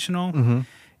inspirational. Mm-hmm.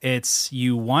 It's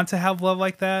you want to have love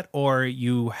like that, or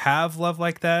you have love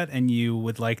like that and you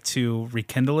would like to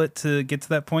rekindle it to get to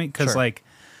that point. Because like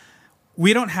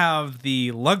we don't have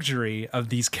the luxury of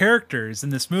these characters in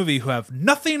this movie who have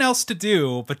nothing else to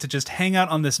do but to just hang out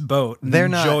on this boat and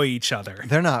enjoy each other.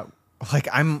 They're not. Like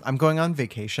I'm going on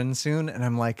vacation soon, and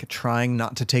I'm like trying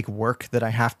not to take work that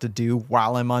I have to do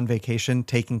while I'm on vacation,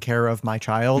 taking care of my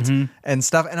child and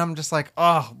stuff. And I'm just like,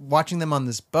 watching them on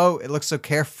this boat, it looks so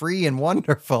carefree and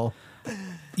wonderful.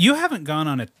 You haven't gone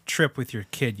on a trip with your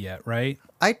kid yet, right?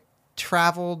 I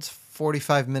traveled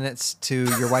 45 minutes to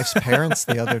your wife's parents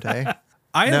the other day.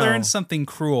 I learned something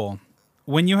cruel.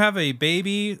 When you have a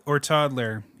baby or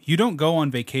toddler, you don't go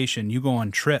on vacation, you go on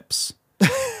trips.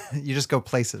 You just go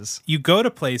places. You go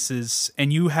to places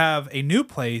and you have a new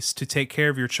place to take care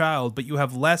of your child, but you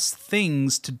have less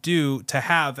things to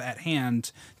have at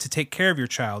hand to take care of your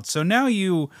child. So now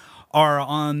you're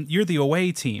the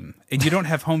away team and you don't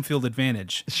have home field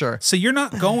advantage. Sure. So you're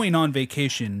not going on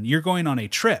vacation. You're going on a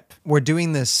trip. We're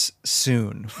doing this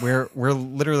soon. We're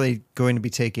literally going to be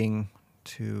taking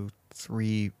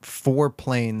 4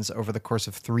 planes over the course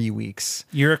of 3 weeks.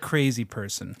 You're a crazy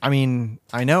person. I mean,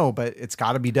 I know, but it's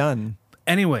got to be done.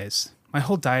 Anyways, my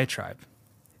whole diatribe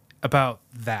about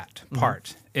that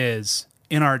part is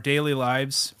in our daily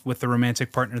lives with the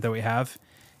romantic partner that we have,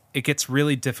 it gets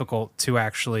really difficult to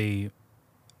actually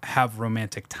have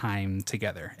romantic time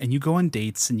together. And you go on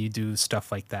dates and you do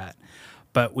stuff like that.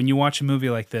 But when you watch a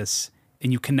movie like this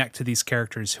and you connect to these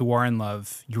characters who are in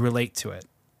love, you relate to it.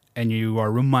 And you are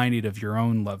reminded of your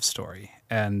own love story.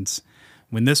 And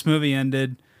when this movie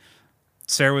ended,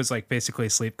 Sarah was like basically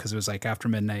asleep because it was like after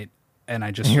midnight. And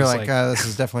I just You're was like, this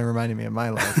is definitely reminding me of my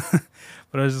life.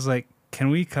 But I was just like, can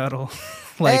we cuddle?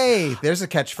 Hey, there's a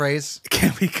catchphrase.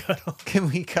 Can we cuddle? Can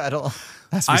we cuddle?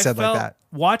 That's what we said like that.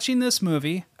 Watching this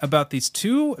movie about these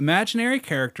two imaginary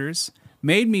characters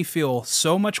made me feel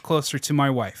so much closer to my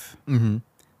wife. Mm-hmm.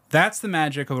 That's the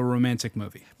magic of a romantic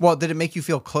movie. Well, did it make you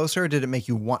feel closer or did it make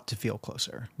you want to feel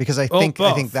closer? Because I think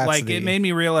that's like it made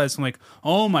me realize, I'm like,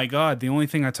 oh my God, the only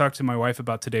thing I talked to my wife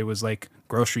about today was like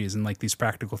groceries and like these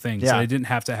practical things. Yeah. I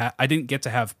didn't get to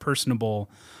have personable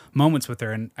moments with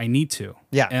her, and I need to.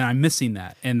 Yeah. And I'm missing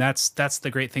that. And that's the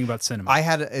great thing about cinema. I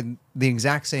had the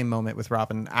exact same moment with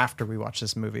Robin after we watched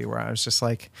this movie where I was just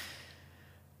like,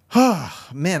 oh,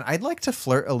 man, I'd like to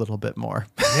flirt a little bit more.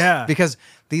 Yeah. Because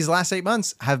these last 8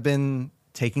 months have been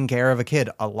taking care of a kid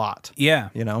a lot. Yeah.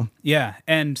 You know? Yeah.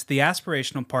 And the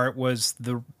aspirational part was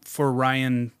for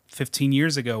Ryan 15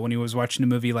 years ago when he was watching a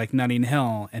movie like Notting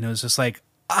Hill, and it was just like,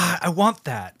 I want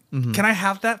that. Mm-hmm. Can I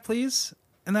have that, please?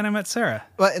 And then I met Sarah.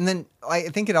 Well, and then I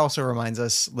think it also reminds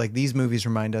us, like these movies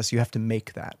remind us, you have to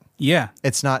make that. Yeah.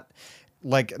 It's not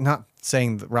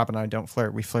saying that Rob and I don't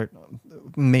flirt. We flirt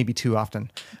maybe too often.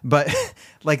 But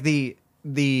like the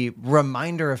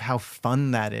reminder of how fun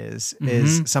that is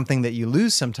something that you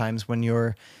lose sometimes when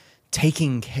you're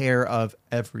taking care of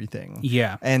everything.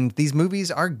 Yeah. And these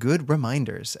movies are good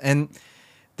reminders. And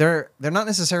they're not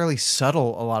necessarily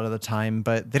subtle a lot of the time,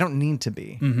 but they don't need to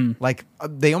be. Mm-hmm. Like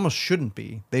they almost shouldn't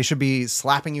be. They should be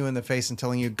slapping you in the face and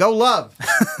telling you, go love.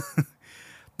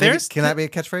 Can that be a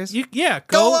catchphrase?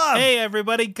 Go Love! Hey,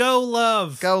 everybody, go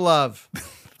Love. Go Love.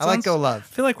 I like Go Love. I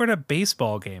feel like we're at a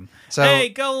baseball game. So, hey,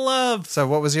 go Love. So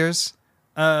what was yours?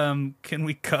 Can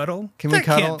we cuddle? That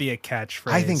can't be a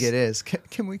catchphrase. I think it is.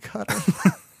 Can we cuddle?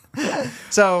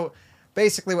 So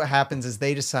basically what happens is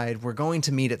they decide we're going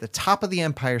to meet at the top of the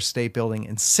Empire State Building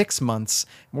in 6 months.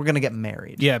 And we're going to get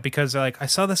married. Yeah, because they're like, I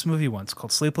saw this movie once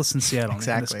called Sleepless in Seattle.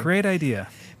 Exactly. This great idea.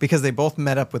 Because they both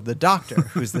met up with the doctor,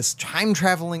 who's this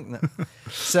time-traveling... No.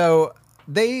 So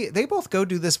they both go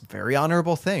do this very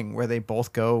honorable thing where they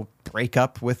both go break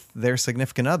up with their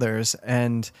significant others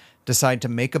and decide to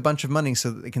make a bunch of money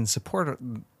so that they can support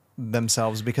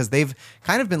themselves because they've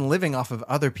kind of been living off of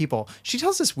other people. She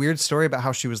tells this weird story about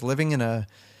how she was living in a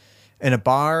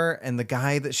bar and the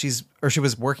guy that she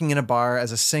was working in a bar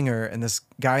as a singer and this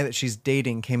guy that she's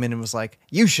dating came in and was like,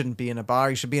 you shouldn't be in a bar,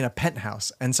 you should be in a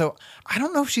penthouse. And so I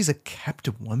don't know if she's a kept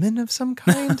woman of some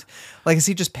kind. Like, is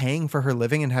he just paying for her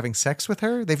living and having sex with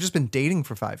her? They've just been dating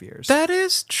for 5 years. That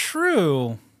is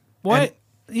true. What?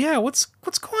 What's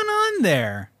going on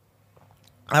there?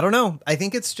 I don't know. I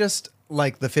think it's just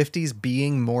like the 50s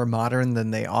being more modern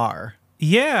than they are.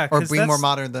 Yeah, or being more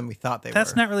modern than we thought they were.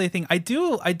 That's not really a thing. I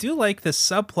do like this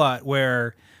subplot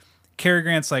where Cary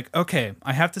Grant's like, okay,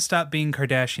 I have to stop being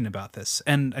Kardashian about this.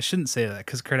 And I shouldn't say that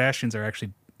because Kardashians are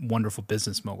actually wonderful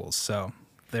business moguls. So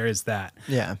there is that.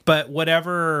 Yeah. But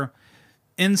whatever,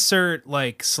 insert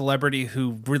like celebrity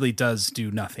who really does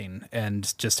do nothing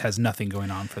and just has nothing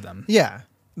going on for them. Yeah.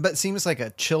 But seems like a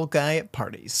chill guy at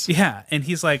parties. Yeah. And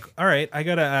he's like, all right, I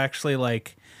got to actually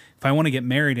like, if I want to get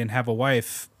married and have a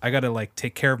wife, I got to like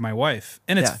take care of my wife.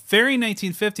 And it's very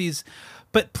 1950s,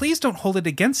 but please don't hold it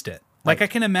against it. Like, I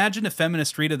can imagine a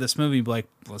feminist read of this movie and be like,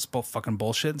 well, it's both fucking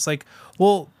bullshit. It's like,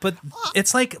 well, but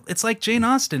it's like Jane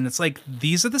Austen. It's like,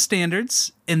 these are the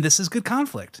standards and this is good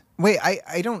conflict. Wait,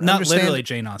 I don't Not understand. literally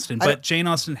Jane Austen, but Jane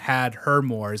Austen had her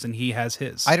mores and he has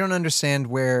his. I don't understand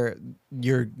where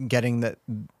you're getting that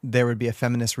there would be a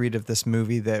feminist read of this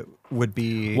movie that would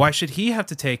be... Why should he have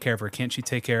to take care of her? Can't she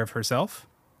take care of herself?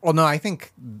 Well, no, I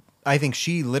think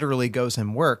she literally goes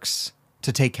and works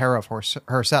to take care of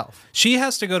herself. She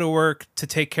has to go to work to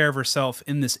take care of herself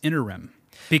in this interim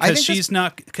because she's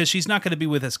not going to be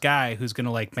with this guy who's going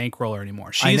to like bankroll her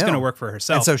anymore. She's going to work for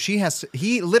herself. And so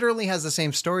he literally has the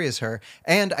same story as her.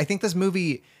 And I think this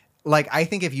movie, like, I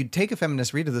think if you take a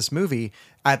feminist read of this movie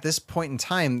at this point in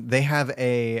time, they have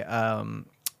an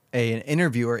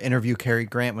interviewer interview Cary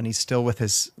Grant when he's still with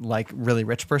his like really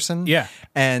rich person. Yeah.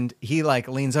 And he like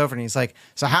leans over and he's like,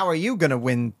 so how are you going to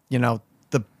win,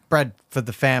 the bread for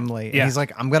the family? And he's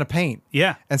like, I'm going to paint.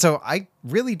 Yeah. And so I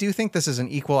really do think this is an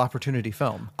equal opportunity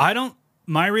film.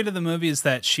 My read of the movie is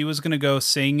that she was going to go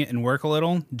sing and work a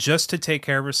little just to take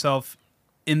care of herself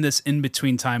in this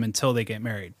in-between time until they get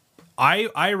married.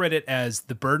 I read it as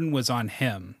the burden was on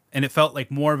him, and it felt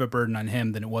like more of a burden on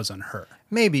him than it was on her.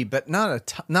 Maybe, but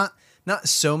not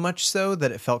so much so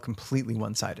that it felt completely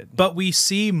one-sided. But we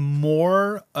see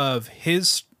more of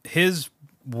his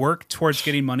work towards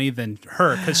getting money than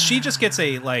her, because she just gets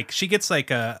a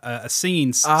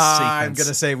singing sequence. I'm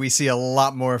gonna say we see a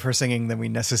lot more of her singing than we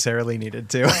necessarily needed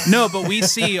to. No, but we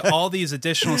see all these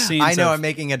additional scenes. I know, I'm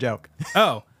making a joke.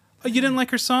 Oh, you didn't like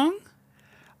her song?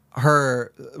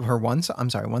 Her one song? I'm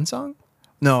sorry, one song?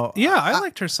 No. Yeah, I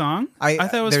liked her song. I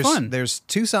thought it was fun. There's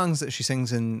 2 songs that she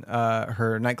sings in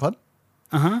her nightclub.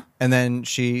 Uh-huh. And then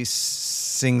she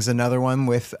sings another one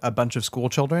with a bunch of school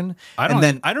children. I don't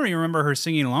even remember her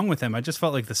singing along with him. I just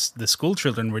felt like the school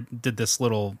children did this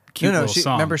little cute little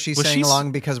song. Remember she sang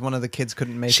along because one of the kids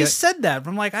couldn't make it? She said that.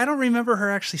 I'm like, I don't remember her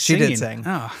actually singing. She did sing.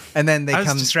 Oh. And then I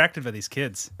was distracted by these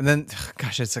kids. And then,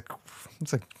 gosh, it's a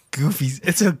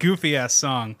goofy ass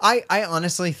song. I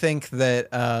honestly think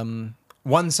that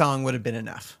one song would have been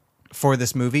enough for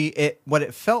this movie. What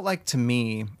it felt like to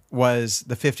me was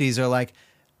the 50s are like,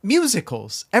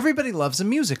 musicals. Everybody loves a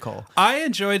musical. I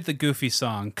enjoyed the goofy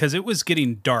song because it was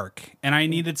getting dark and I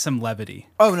needed some levity.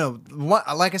 Oh, no.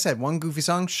 Like I said, one goofy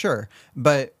song, sure.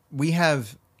 But we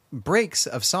have breaks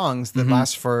of songs that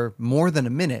last for more than a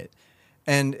minute.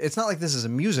 And it's not like this is a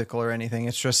musical or anything.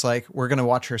 It's just like we're going to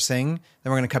watch her sing,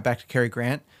 then we're going to cut back to Cary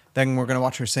Grant, then we're going to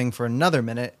watch her sing for another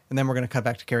minute, and then we're going to cut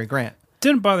back to Cary Grant.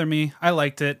 Didn't bother me. I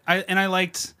liked it.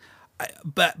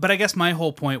 But I guess my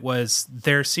whole point was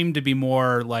there seemed to be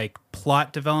more like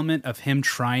plot development of him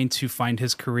trying to find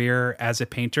his career as a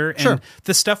painter. And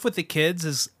the stuff with the kids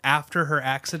is after her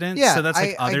accident. Yeah, so that's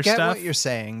like other stuff. I get what you're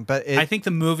saying, but I think the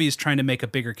movie is trying to make a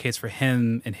bigger case for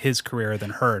him and his career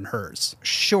than her and hers.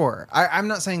 Sure. I'm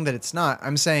not saying that it's not.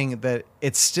 I'm saying that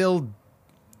it's still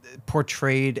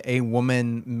portrayed a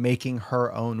woman making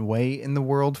her own way in the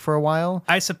world for a while.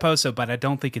 I suppose so, but I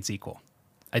don't think it's equal.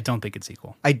 I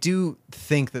do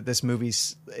think that this movie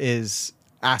is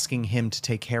asking him to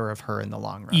take care of her in the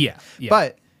long run. Yeah.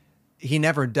 But he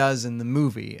never does in the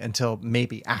movie until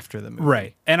maybe after the movie.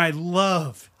 Right. And I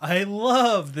love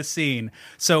the scene.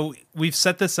 So we've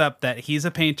set this up that he's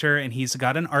a painter and he's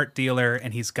got an art dealer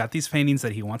and he's got these paintings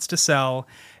that he wants to sell.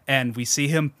 And we see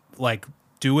him like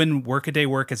doing workaday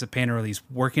work as a painter, or he's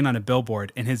working on a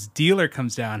billboard, and his dealer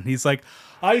comes down and he's like,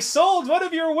 I sold one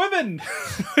of your women,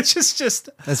 which is just...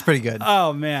 That's pretty good.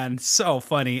 Oh, man. So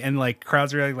funny. And like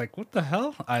crowds are like, what the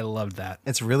hell? I loved that.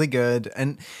 It's really good.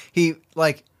 And he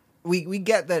like... We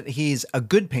get that he's a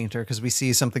good painter because we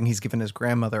see something he's given his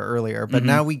grandmother earlier, but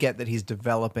now we get that he's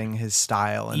developing his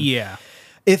style. And yeah.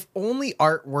 If only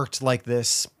art worked like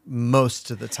this most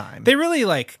of the time. They really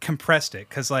like compressed it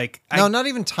because like... No, not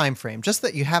even time frame. Just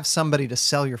that you have somebody to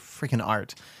sell your freaking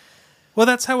art. Well,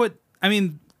 that's how it... I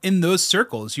mean, in those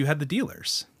circles, you had the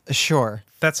dealers. Sure.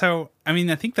 That's how... I mean,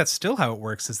 I think that's still how it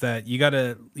works, is that you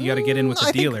gotta get in with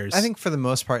the dealers. I think for the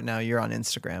most part now you're on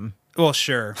Instagram. Well,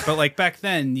 sure, but like back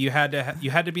then, you had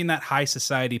to be in that high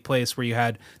society place where you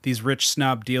had these rich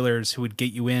snob dealers who would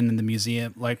get you in the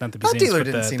museum, like not the museums, that dealer but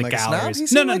didn't the seem the like galleries. A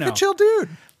snob. He seemed like a chill dude.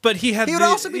 But he would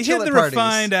also be chill had the at parties.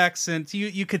 refined accent.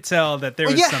 You could tell that there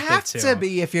was you something have to to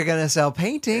be if you're going to sell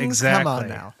paintings. Exactly. Come on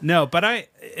now. No, but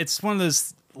it's one of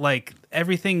those, like,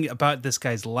 everything about this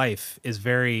guy's life is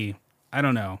very, I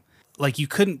don't know, like you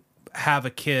couldn't have a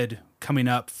kid coming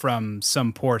up from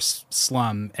some poor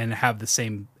slum and have the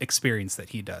same experience that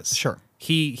he does. Sure.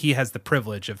 He has the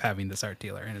privilege of having this art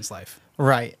dealer in his life.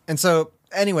 Right. And so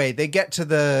anyway, they get to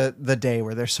the day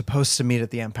where they're supposed to meet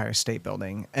at the Empire State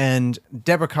Building, and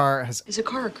Deborah Kerr Is a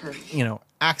car occurring?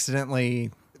 Accidentally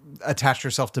attached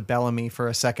herself to Bellamy for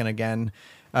a second again,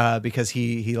 because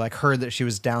he like heard that she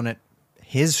was down at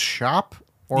his shop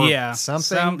or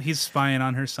something. He's spying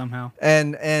on her somehow.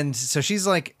 And so she's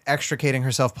like extricating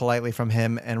herself politely from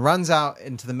him and runs out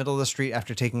into the middle of the street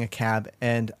after taking a cab,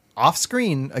 and off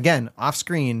screen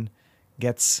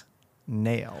gets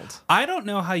nailed. I don't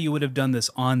know how you would have done this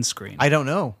on screen. I don't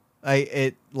know.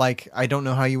 I don't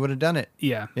know how you would have done it.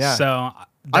 Yeah. Yeah. So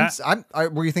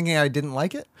were you thinking I didn't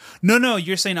like it? No,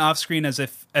 you're saying off screen as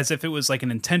if it was like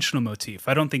an intentional motif.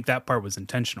 I don't think that part was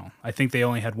intentional. I think they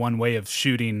only had one way of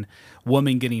shooting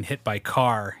woman getting hit by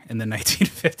car in the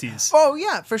 1950s. Oh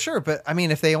yeah, for sure. But I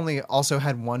mean, if they only also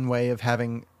had one way of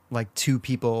having like two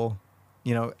people,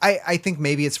 I think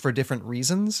maybe it's for different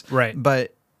reasons. Right.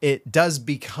 But it does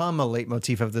become a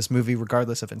leitmotif of this movie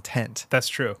regardless of intent. That's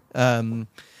true. And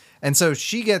so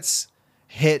she gets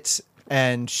hit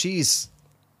and she's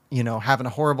having a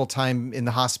horrible time in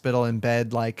the hospital in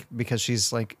bed, like, because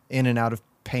she's like in and out of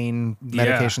pain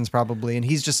medications probably. And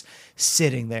he's just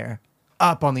sitting there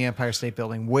up on the Empire State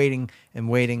Building, waiting and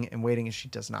waiting and waiting, and she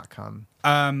does not come.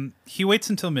 He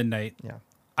waits until midnight. Yeah.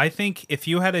 I think if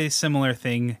you had a similar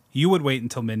thing, you would wait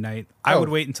until midnight. I would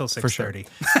wait until 6:30. Sure.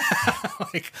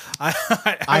 Like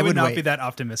I would not be that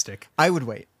optimistic. I would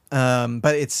wait.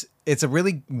 But it's a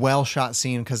really well shot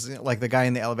scene because like the guy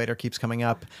in the elevator keeps coming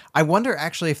up. I wonder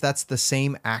actually if that's the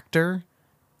same actor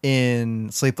in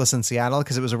Sleepless in Seattle,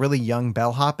 because it was a really young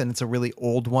bellhop and it's a really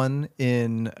old one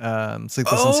in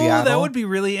Sleepless in Seattle. That would be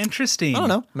really interesting. I don't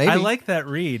know. Maybe. I like that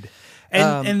read.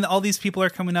 And all these people are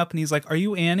coming up and he's like, "Are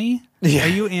you Annie? Yeah. Are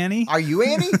you Annie? Are you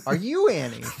Annie? Are you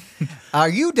Annie? Are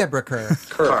you Deborah Kerr?"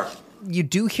 Kerr. You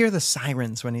do hear the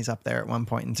sirens when he's up there at one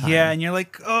point in time. Yeah, and you're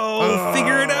like,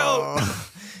 figure it out.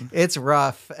 It's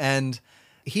rough. And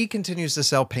he continues to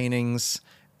sell paintings,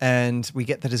 and we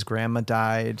get that his grandma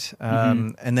died.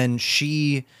 And then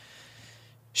she's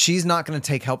not going to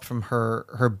take help from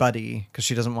her buddy because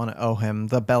she doesn't want to owe him,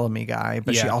 the Bellamy guy,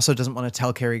 but she also doesn't want to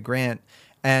tell Cary Grant.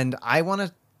 And I want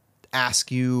to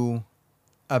ask you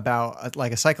about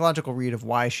like a psychological read of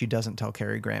why she doesn't tell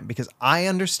Cary Grant, because I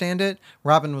understand it.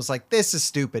 Robin was like, "This is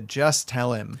stupid. Just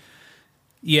tell him."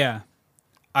 Yeah.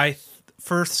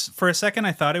 For a second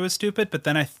I thought it was stupid, but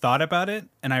then I thought about it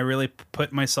and I really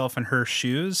put myself in her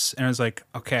shoes and I was like,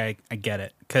 okay, I get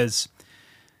it. Because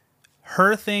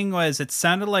her thing was, it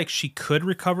sounded like she could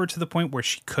recover to the point where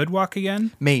she could walk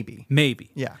again. Maybe.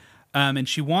 Yeah. And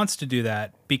she wants to do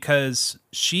that because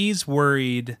she's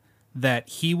worried that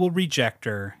he will reject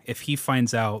her if he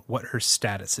finds out what her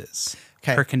status is,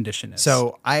 her condition is.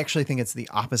 So I actually think it's the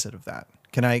opposite of that.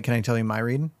 Can I tell you my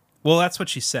read? Well, that's what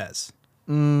she says.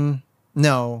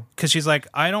 No. Because she's like,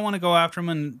 I don't want to go after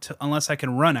him unless I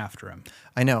can run after him.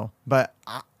 I know, but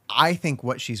I think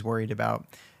what she's worried about,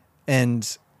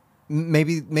 and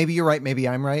maybe you're right, maybe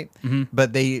I'm right,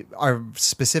 but they are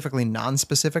specifically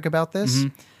non-specific about this.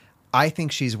 I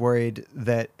think she's worried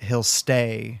that he'll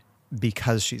stay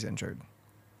because she's injured.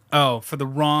 Oh, for the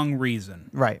wrong reason.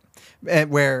 Right.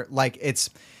 Where like it's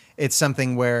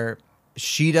something where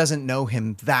she doesn't know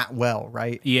him that well,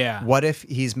 right? Yeah. What if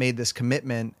he's made this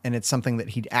commitment and it's something that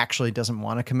he actually doesn't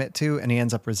want to commit to and he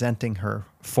ends up resenting her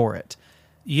for it?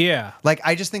 Yeah. Like,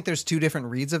 I just think there's two different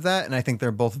reads of that, and I think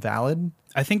they're both valid.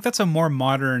 I think that's a more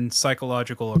modern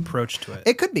psychological approach to it.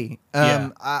 It could be.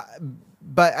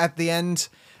 But at the end,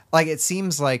 like, it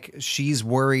seems like she's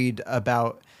worried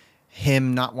about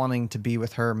him not wanting to be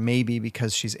with her, maybe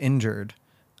because she's injured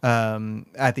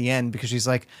at the end, because she's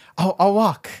like, oh, I'll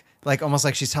walk. Like, almost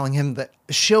like she's telling him that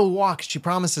she'll walk. She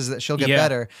promises that she'll get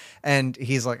better. And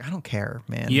he's like, I don't care,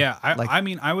 man. Yeah. I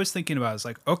mean, I was thinking about it. It's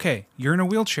like, okay, you're in a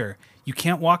wheelchair. You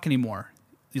can't walk anymore.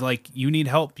 Like, you need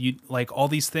help. You like all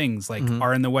these things like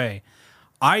are in the way.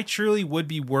 I truly would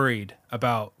be worried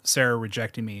about Sarah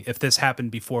rejecting me if this happened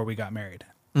before we got married.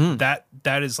 That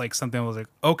is like something I was like,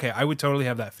 okay, I would totally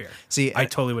have that fear. See, I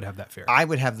totally would have that fear. I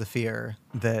would have the fear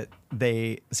that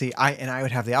I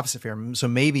would have the opposite fear. So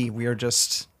maybe we are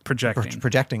just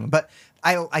projecting. But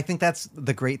I think that's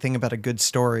the great thing about a good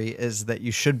story is that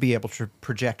you should be able to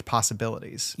project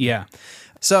possibilities. Yeah.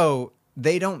 So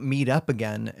they don't meet up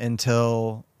again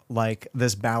until like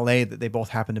this ballet that they both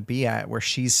happen to be at, where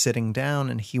she's sitting down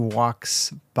and he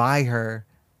walks by her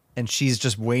and she's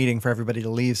just waiting for everybody to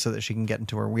leave so that she can get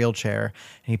into her wheelchair.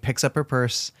 And he picks up her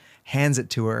purse, hands it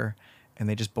to her, and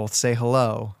they just both say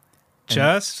hello.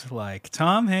 Just like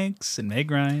Tom Hanks and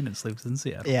Meg Ryan and Sleepless in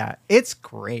Seattle. Yeah, it's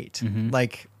great.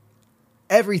 Like,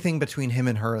 everything between him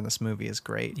and her in this movie is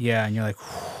great. Yeah, and you're like,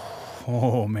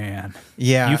 oh man.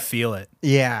 Yeah. You feel it.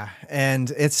 Yeah. And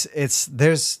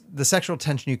there's the sexual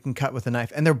tension you can cut with a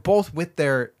knife. And they're both with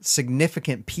their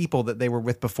significant people that they were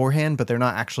with beforehand, but they're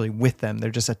not actually with them. They're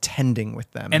just attending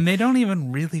with them. And they don't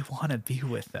even really want to be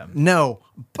with them. No.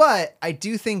 But I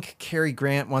do think Cary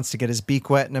Grant wants to get his beak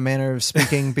wet in a manner of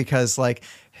speaking because like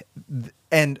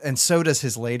and so does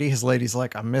his lady. His lady's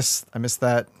like, I miss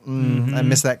that. I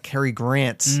miss that Cary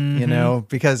Grant, you know,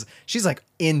 because she's like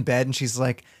in bed and she's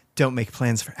like, don't make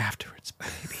plans for afterwards,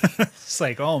 baby. It's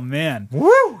like, oh man.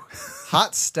 Woo!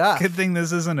 Hot stuff. Good thing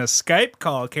this isn't a Skype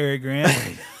call, Cary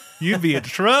Grant. You'd be in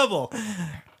trouble.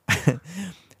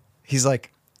 He's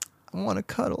like, I want to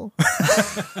cuddle.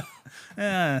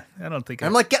 I don't think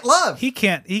I'm like, get love. He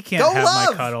can't Go have love.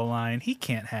 my cuddle line. He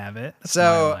can't have it. That's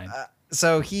So my line.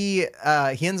 so he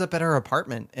ends up at her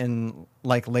apartment and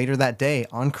like later that day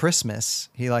on Christmas,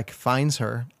 he like finds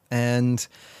her and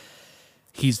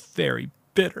he's very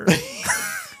bitter.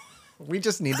 We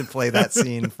just need to play that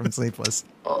scene from Sleepless.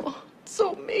 Oh, it's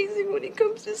so amazing when he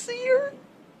comes to see her.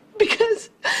 Because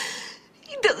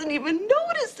he doesn't even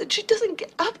notice that she doesn't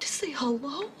get up to say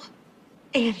hello.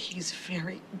 And he's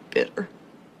very bitter.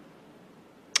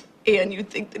 And you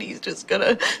think that he's just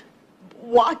gonna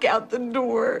walk out the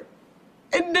door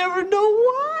and never know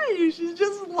why. She's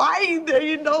just lying there,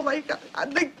 you know, like on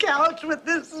the couch with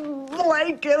this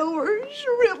blanket over her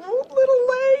shriveled little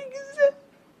legs.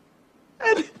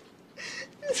 And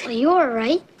are you all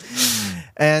right?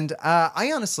 And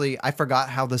I forgot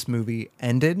how this movie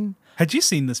ended. Had you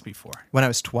seen this before? When I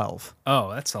was 12.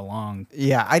 Oh, that's a long...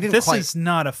 Yeah, I didn't This quite... is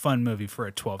not a fun movie for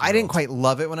a 12-year-old. I didn't quite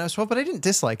love it when I was 12, but I didn't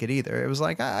dislike it either. It was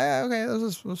like, okay,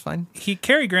 this was fine.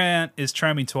 Cary Grant is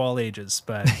charming to all ages,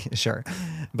 but... Sure.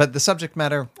 But the subject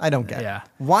matter, I don't get. Yeah.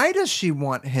 Why does she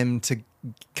want him to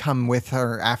come with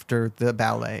her after the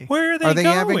ballet? Where are they Are they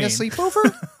having a going?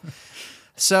 sleepover?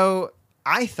 So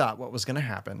I thought what was going to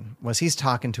happen was he's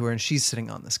talking to her and she's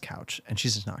sitting on this couch and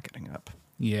she's just not getting up.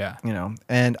 Yeah. You know,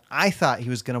 and I thought he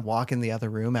was going to walk in the other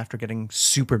room after getting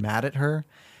super mad at her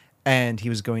and he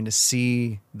was going to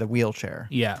see the wheelchair.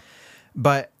 Yeah.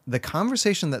 But the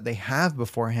conversation that they have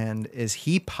beforehand is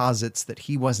he posits that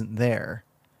he wasn't there.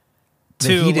 That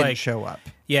he didn't show up.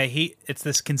 Yeah, it's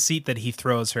this conceit that he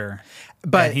throws her.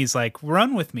 But and he's like,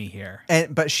 run with me here.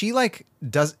 But she like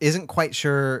isn't quite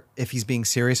sure if he's being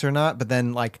serious or not, but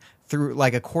then like through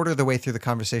like a quarter of the way through the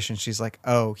conversation, she's like,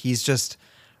 oh, he's just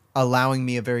allowing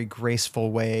me a very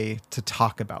graceful way to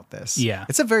talk about this. Yeah.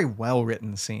 It's a very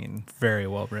well-written scene. Very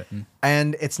well written.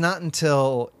 And it's not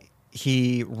until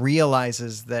he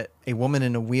realizes that a woman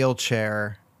in a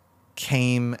wheelchair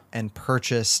came and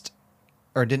purchased,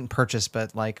 or didn't purchase,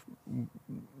 but like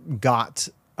got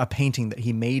a painting that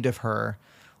he made of her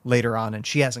later on, and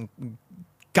she hasn't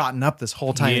gotten up this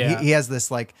whole time. Yeah. He has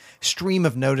this like stream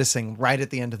of noticing right at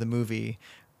the end of the movie.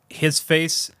 His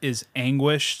face is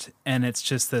anguished, and it's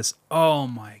just this, oh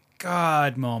my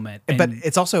God moment. And but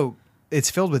it's also it's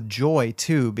filled with joy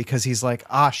too, because he's like,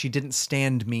 she didn't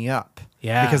stand me up.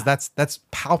 Yeah. Because that's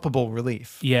palpable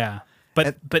relief. Yeah.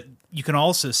 But you can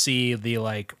also see the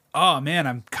like, oh man,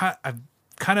 I've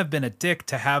kind of been a dick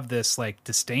to have this like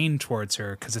disdain towards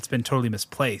her because it's been totally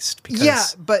misplaced. Because... Yeah,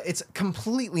 but it's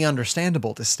completely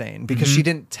understandable disdain because she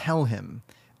didn't tell him.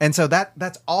 And so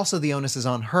that's also the onus is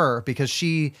on her because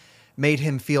she made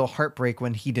him feel heartbreak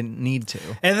when he didn't need to.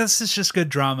 And this is just good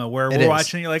drama where we're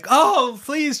watching and you're like, oh,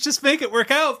 please just make it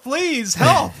work out. Please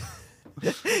help.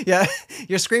 Yeah.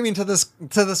 You're screaming to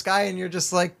the sky and you're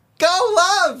just like, go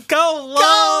love, go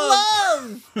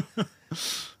love.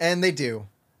 And they do.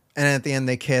 And at the end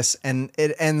they kiss and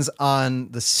it ends on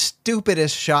the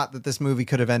stupidest shot that this movie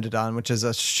could have ended on, which is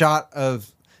a shot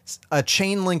of a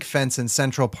chain link fence in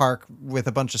Central Park with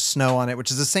a bunch of snow on it,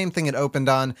 which is the same thing it opened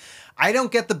on. I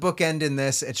don't get the bookend in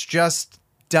this. It's just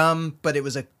dumb, but it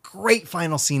was a great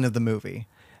final scene of the movie.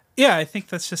 Yeah, I think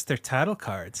that's just their title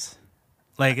cards.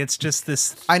 Like, it's just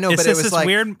this... I know, but it was like,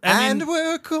 weird... and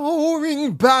we're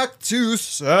going back to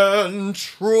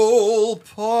Central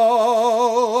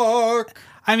Park.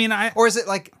 I mean, or is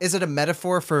it a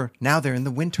metaphor for now they're in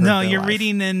the winter? No, of their you're life?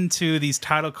 Reading into these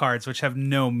title cards, which have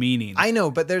no meaning. I know,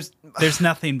 but there's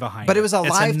nothing behind. But it was a It's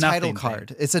live nothing title thing.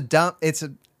 card. It's a dumb. It's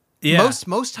a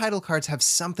most title cards have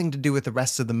something to do with the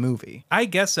rest of the movie. I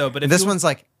guess so, but if this one's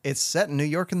like it's set in New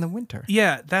York in the winter.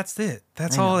 Yeah, that's it.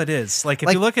 That's all it is. Like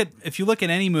if you look at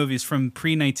any movies from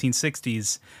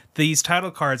pre-1960s, these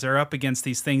title cards are up against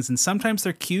these things, and sometimes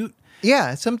they're cute.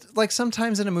 Yeah,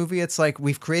 sometimes in a movie, it's like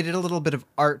we've created a little bit of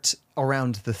art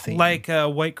around the theme. Like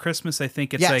White Christmas, I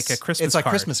think it's like a Christmas it's like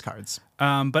card. Christmas cards.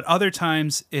 But other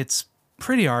times it's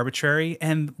pretty arbitrary.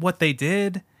 And what they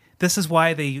did, this is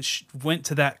why they went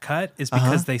to that cut, is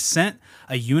because they sent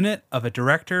a unit of a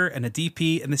director and a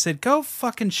DP, and they said, go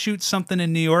fucking shoot something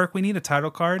in New York. We need a title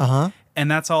card. And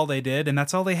that's all they did, and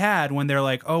that's all they had when they're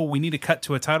like, "Oh, we need to cut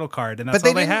to a title card," and that's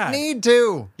all they had. But they didn't need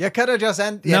to. You could have just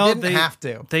ended. You didn't have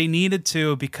to. They needed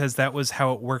to because that was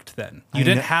how it worked. Then you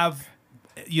didn't have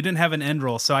an end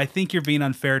roll, so I think you're being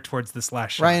unfair towards this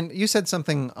last shot. Ryan, you said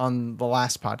something on the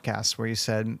last podcast where you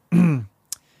said,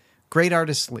 "Great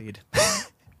artists lead."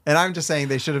 And I'm just saying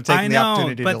they should have taken the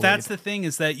opportunity to lead. But that's the thing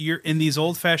is that you're in these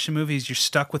old-fashioned movies, you're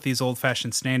stuck with these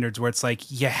old-fashioned standards where it's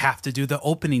like you have to do the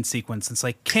opening sequence. It's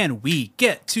like, can we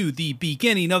get to the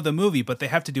beginning of the movie? But they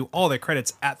have to do all their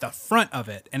credits at the front of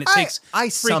it, and it takes I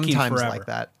freaking sometimes forever. like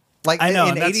that. Like I know,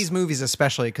 in 80s movies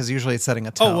especially, because usually it's setting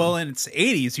a tone. Oh, well, in its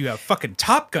 80s, you have fucking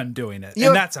Top Gun doing it,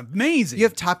 and that's amazing. You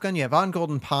have Top Gun, you have On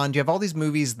Golden Pond, you have all these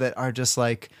movies that are just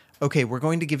like, okay, we're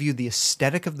going to give you the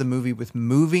aesthetic of the movie with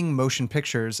moving motion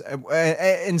pictures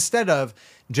instead of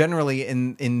generally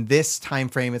in this time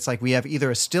frame. It's like we have either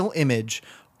a still image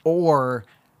or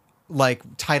like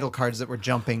title cards that we're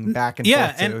jumping back and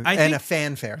forth to, and a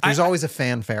fanfare. There's always a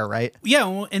fanfare, right? Yeah,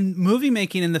 well, in movie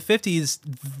making in the 50s,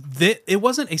 it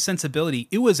wasn't a sensibility;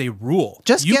 it was a rule.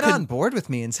 Just get on board with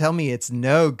me and tell me it's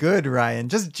no good, Ryan.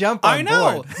 Just jump on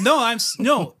board.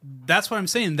 No, that's what I'm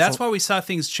saying. That's why we saw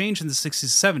things change in the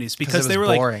 60s and 70s because they were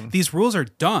boring. like, these rules are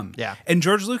dumb. Yeah, and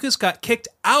George Lucas got kicked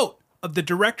out of the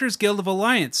Directors Guild of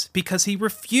Alliance because he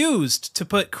refused to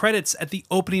put credits at the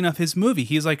opening of his movie.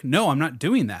 He's like, no, I'm not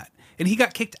doing that. And he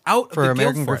got kicked out of the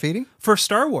American guild for Graffiti? For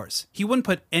Star Wars. He wouldn't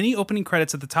put any opening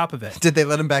credits at the top of it. Did they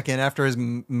let him back in after his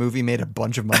movie made a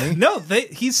bunch of money? No,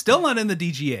 he's still not in the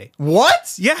DGA.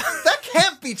 What? Yeah. That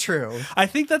can't be true. I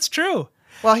think that's true.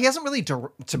 Well, he hasn't really,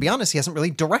 to be honest, he hasn't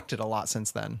really directed a lot since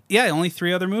then. Yeah, only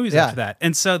 3 other movies after that.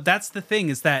 And so that's the thing,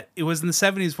 is that it was in the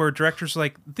 70s where directors were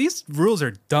like, these rules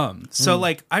are dumb. So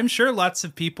like, I'm sure lots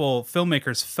of people,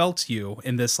 filmmakers, felt you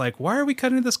in this, like, why are we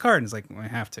cutting this card? And it's like, well, I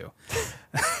have to.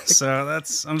 So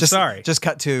I'm sorry. Just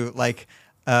cut to like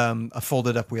a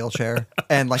folded up wheelchair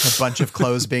and like a bunch of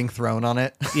clothes being thrown on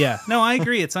it. Yeah. No, I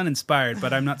agree. It's uninspired,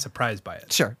 but I'm not surprised by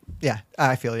it. Sure. Yeah,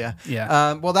 I feel you.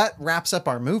 Yeah. Well, that wraps up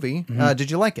our movie.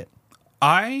 Did you like it?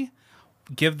 I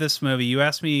give this movie, you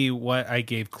asked me what I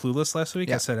gave Clueless last week.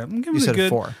 Yeah. I said, I'm giving it a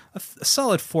 4. A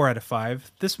solid 4 out of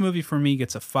 5. This movie for me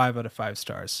gets a 5 out of 5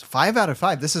 stars. 5 out of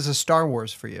 5. This is a Star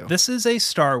Wars for you. This is a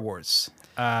Star Wars.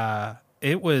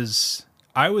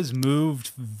 I was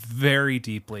moved very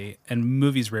deeply, and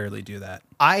movies rarely do that.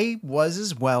 I was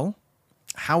as well.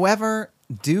 However,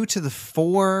 due to the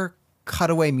 4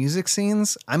 cutaway music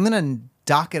scenes, I'm going to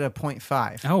dock it a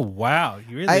 0.5. Oh, wow.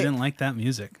 You really didn't like that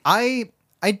music. I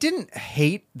didn't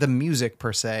hate the music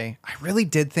per se. I really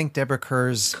did think Deborah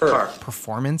Kerr's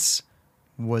performance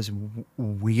was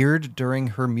weird during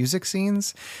her music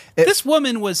scenes. This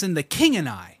woman was in The King and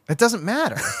I. It doesn't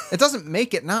matter. It doesn't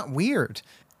make it not weird.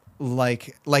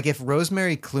 Like if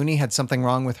Rosemary Clooney had something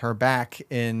wrong with her back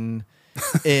in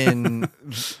in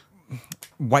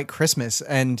White Christmas,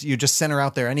 and you just send her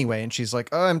out there anyway, and she's like,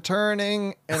 oh, I'm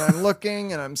turning and I'm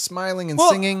looking and I'm smiling and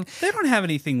singing. They don't have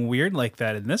anything weird like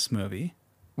that in this movie.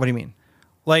 What do you mean?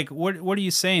 Like, what are you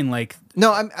saying? Like,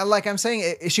 no, I'm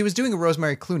saying she was doing a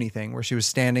Rosemary Clooney thing where she was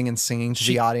standing and singing to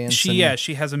the audience.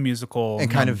 She has a musical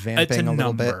and kind of vamping a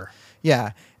little bit.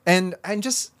 Yeah, and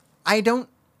I don't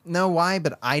know why,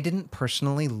 but I didn't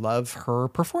personally love her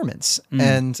performance,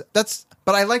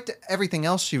 but I liked everything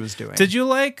else she was doing. Did you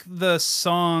like the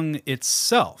song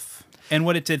itself and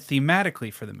what it did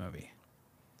thematically for the movie?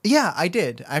 Yeah, I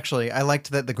did, actually. I liked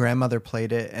that the grandmother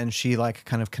played it and she like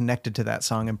kind of connected to that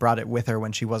song and brought it with her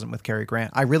when she wasn't with Cary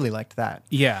Grant. I really liked that.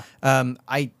 Yeah.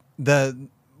 The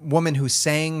woman who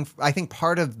sang, I think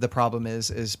part of the problem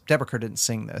is Deborah Kerr didn't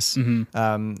sing this.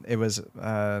 Mm-hmm. It was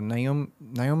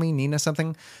Naomi Nina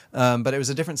something, but it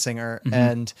was a different singer. Mm-hmm.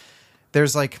 And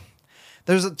there's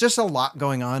just a lot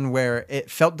going on where it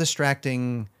felt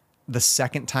distracting the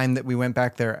second time that we went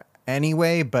back there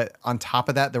anyway, but on top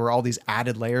of that, there were all these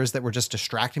added layers that were just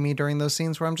distracting me during those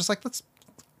scenes where I'm just like, let's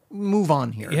move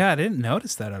on here. Yeah, I didn't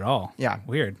notice that at all. Yeah.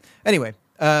 Weird. Anyway,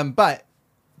 but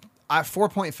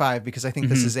 4.5 because I think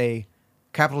this is a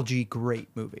capital G great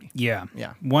movie. Yeah.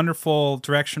 Yeah. Wonderful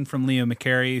direction from Leo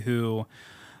McCarey, who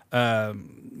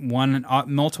won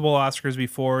multiple Oscars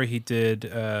before. He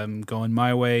did Going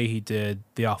My Way. He did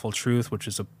The Awful Truth, which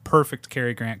is a perfect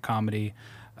Cary Grant comedy.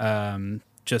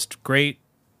 Just great.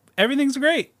 Everything's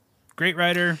great. Great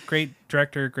writer, great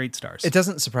director, great stars. It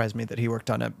doesn't surprise me that he worked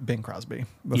on a Bing Crosby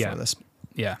before this.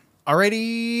 Yeah.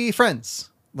 Alrighty, friends.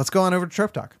 Let's go on over to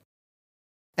Trope Talk.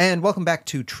 And welcome back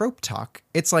to Trope Talk.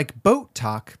 It's like boat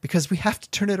talk because we have to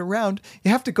turn it around.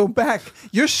 You have to go back.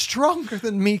 You're stronger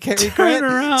than me, Cary Grant.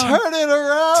 Turn it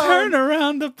around. Turn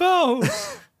around the boat.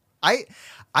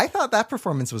 I thought that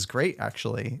performance was great,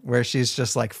 actually, where she's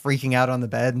just like freaking out on the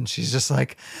bed and she's just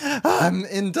like, I'm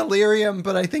in delirium,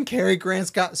 but I think Cary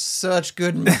Grant's got such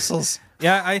good muscles.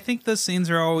 Yeah, I think the scenes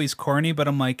are always corny, but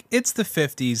I'm like, it's the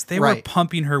 50s. They were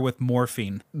pumping her with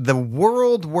morphine. The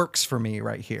world works for me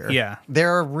right here. Yeah.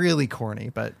 They're really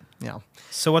corny, but, you know.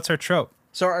 So what's our trope?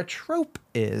 So our trope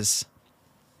is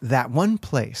that one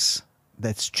place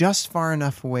that's just far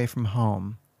enough away from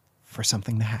home for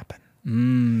something to happen.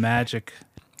 Magic.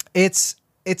 It's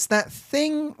that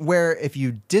thing where if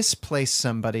you displace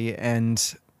somebody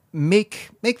and make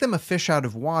them a fish out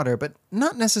of water, but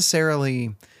not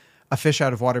necessarily a fish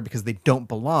out of water because they don't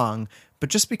belong, but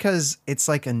just because it's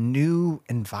like a new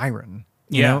environ.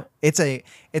 You know? It's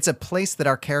a place that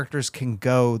our characters can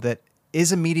go that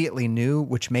is immediately new,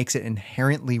 which makes it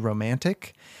inherently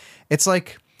romantic. It's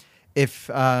like if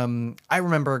I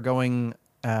remember going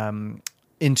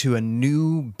into a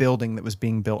new building that was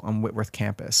being built on Whitworth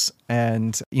campus.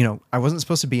 And, you know, I wasn't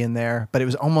supposed to be in there, but it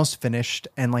was almost finished.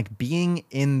 And like being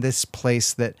in this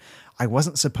place that I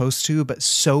wasn't supposed to, but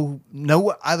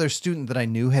no other student that I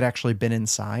knew had actually been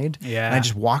inside. Yeah. And I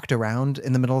just walked around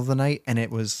in the middle of the night and it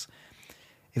was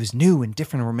new and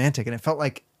different and romantic. And it felt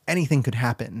like anything could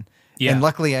happen. Yeah. And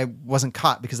luckily I wasn't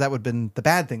caught because that would have been the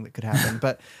bad thing that could happen.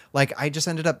 But like I just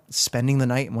ended up spending the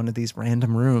night in one of these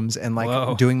random rooms and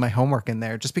like doing my homework in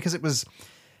there just because it was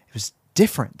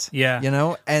different. Yeah. You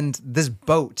know? And this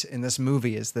boat in this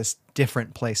movie is this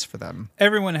different place for them.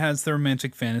 Everyone has the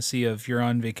romantic fantasy of you're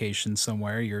on vacation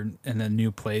somewhere, you're in a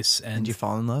new place and you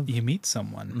fall in love. You meet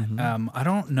someone. Mm-hmm. I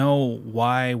don't know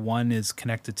why one is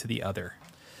connected to the other.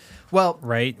 Well,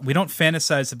 right. We don't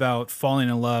fantasize about falling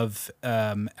in love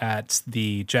at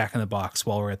the Jack in the Box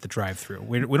while we're at the drive-thru.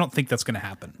 We don't think that's going to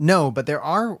happen. No, but there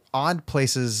are odd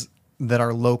places that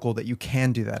are local that you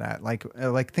can do that at.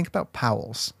 Like think about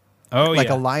Powell's. Oh, like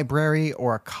a library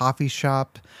or a coffee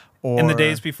shop. Or in the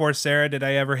days before Sarah, did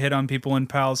I ever hit on people in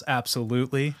Powell's?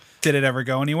 Absolutely. Did it ever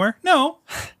go anywhere? No.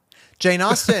 Jane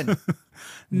Austen.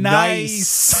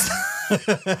 Nice.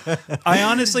 I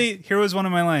honestly, here was one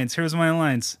of my lines.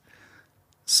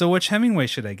 So which Hemingway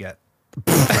should I get?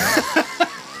 And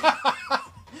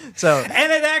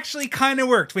it actually kind of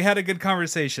worked. We had a good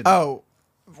conversation. Oh,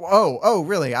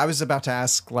 really? I was about to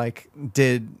ask, like,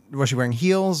 was she wearing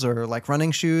heels or like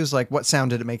running shoes? Like, what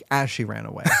sound did it make as she ran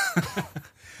away?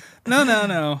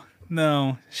 No.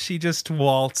 She just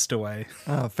waltzed away.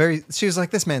 Oh, she was like,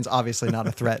 this man's obviously not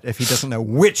a threat if he doesn't know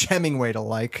which Hemingway to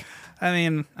like. I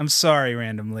mean, I'm sorry,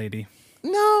 random lady.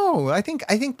 No, I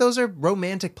think those are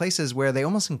romantic places where they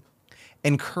almost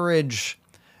encourage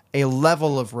a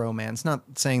level of romance. Not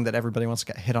saying that everybody wants to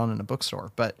get hit on in a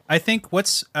bookstore, but I think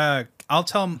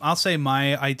I'll say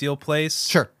my ideal place.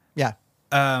 Sure. Yeah.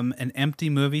 An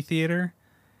empty movie theater,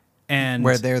 and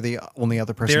where they're the only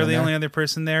other person. They're the only other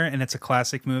person there, and it's a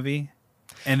classic movie.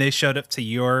 and they showed up to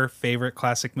your favorite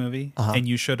classic movie, and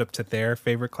you showed up to their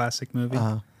favorite classic movie.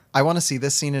 I want to see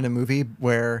this scene in a movie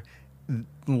where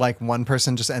like one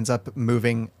person just ends up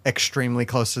moving extremely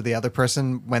close to the other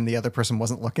person when the other person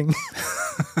wasn't looking.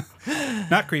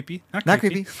 Not creepy. Not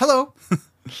creepy. Hello.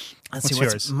 Let's see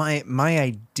yours? what's my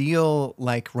ideal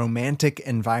like romantic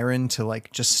environment to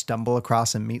like just stumble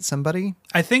across and meet somebody.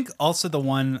 I think also the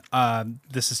one, I'm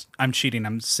cheating.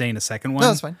 I'm saying a second one. No,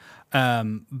 that's fine.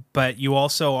 But you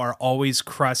also are always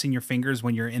crossing your fingers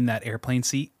when you're in that airplane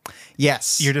seat.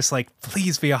 Yes. You're just like,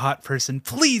 please be a hot person.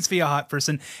 Please be a hot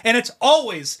person. And it's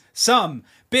always some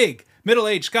big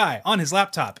middle-aged guy on his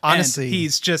laptop. Honestly. And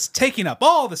he's just taking up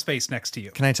all the space next to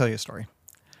you. Can I tell you a story?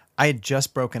 I had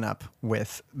just broken up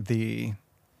with the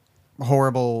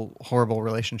horrible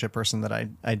relationship person that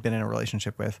I'd been in a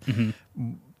relationship with.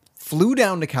 Flew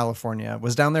down to California,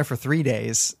 was down there for 3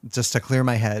 days just to clear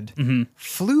my head,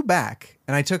 flew back,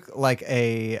 and I took like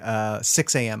a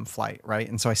 6 a.m. flight, right?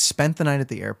 And so I spent the night at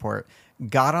the airport,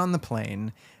 got on the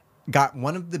plane, got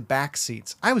one of the back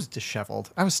seats. I was disheveled.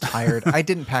 I was tired. I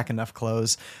didn't pack enough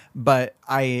clothes, but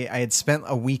I had spent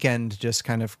a weekend just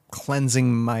kind of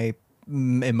cleansing my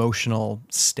emotional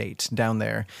state down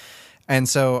there. And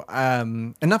so,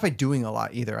 and not by doing a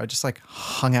lot either. I just like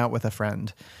hung out with a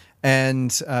friend.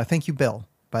 And thank you, Bill,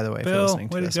 by the way, for listening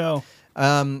to this. Way to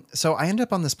go. So I ended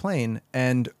up on this plane,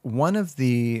 and one of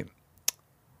the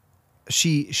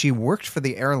she worked for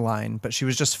the airline, but she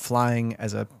was just flying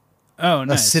as a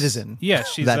citizen. Yeah,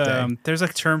 she's that day. There's a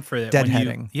term for it.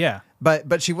 Deadheading. Yeah.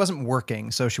 But she wasn't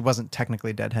working, so she wasn't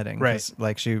technically deadheading. Right.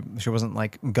 Like she wasn't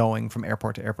like going from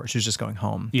airport to airport. She was just going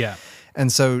home. Yeah.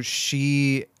 And so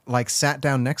she like sat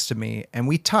down next to me, and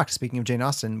we talked. Speaking of Jane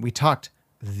Austen, we talked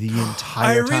the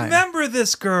entire time. I remember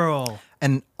this girl.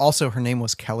 And also her name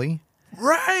was Kelly.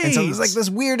 Right. And so it was like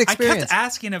this weird experience. I kept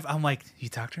asking if I'm like, you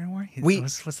talked to her anymore?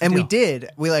 What's the and deal? we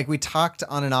did. We talked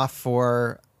on and off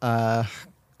for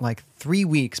like 3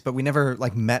 weeks, but we never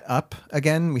like met up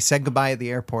again. We said goodbye at the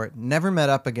airport. Never met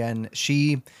up again.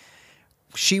 She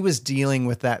was dealing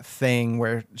with that thing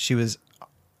where she was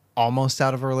almost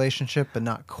out of a relationship, but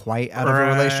not quite out of a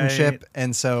relationship.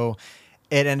 And so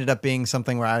it ended up being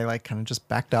something where I like kind of just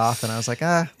backed off, and I was like,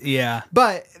 yeah.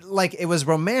 But like it was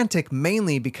romantic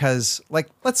mainly because like,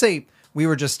 let's say we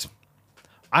were just,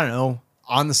 I don't know,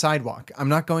 on the sidewalk. I'm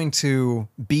not going to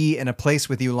be in a place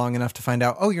with you long enough to find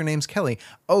out, oh, your name's Kelly.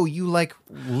 Oh, you like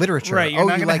literature. Right. You're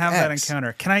not going to have that X.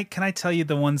 encounter. Can I tell you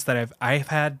the ones that I've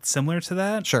had similar to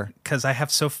that? Sure. Because I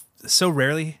have so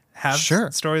rarely have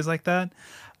stories like that.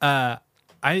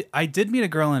 I did meet a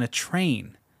girl in a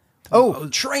train. Oh,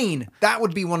 train. That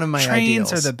would be one of my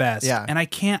Trains ideals. are the best. Yeah. And I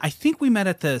think we met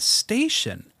at the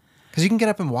station. Because you can get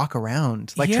up and walk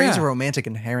around. Like trains are romantic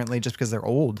inherently just because they're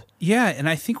old. Yeah. And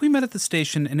I think we met at the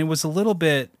station, and it was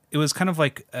it was kind of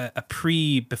like a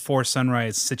before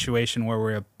sunrise situation where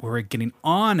we were getting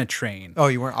on a train. Oh,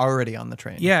 you weren't already on the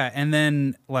train. Yeah. And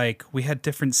then like we had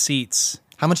different seats.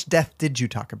 How much death did you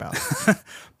talk about?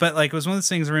 But like it was one of those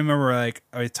things I remember, like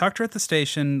I talked to her at the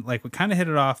station, like we kind of hit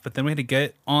it off, but then we had to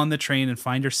get on the train and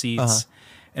find our seats.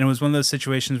 And it was one of those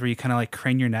situations where you kind of like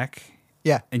crane your neck.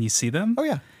 Yeah. And you see them. Oh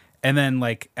yeah. And then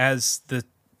like as the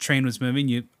train was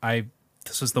moving,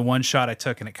 this was the one shot I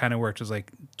took, and it kind of worked. It was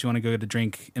like, do you want to go get a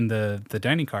drink in the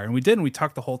dining car? And we did, and we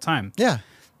talked the whole time. Yeah.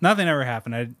 Nothing ever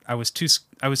happened. I was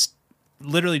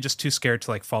literally just too scared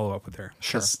to like follow up with her.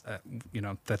 Sure.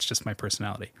 That's just my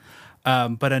personality.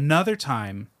 But another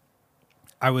time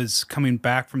I was coming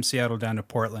back from Seattle down to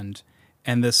Portland,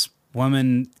 and this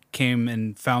woman came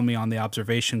and found me on the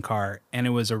observation car, and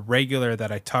it was a regular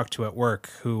that I talked to at work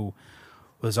who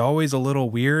was always a little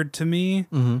weird to me.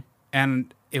 Mm-hmm.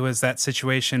 And it was that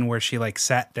situation where she like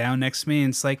sat down next to me,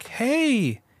 and it's like,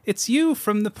 hey, it's you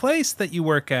from the place that you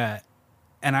work at.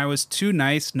 And I was too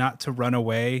nice not to run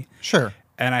away. Sure.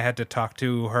 And I had to talk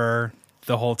to her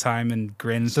the whole time and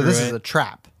grin so through this it. is a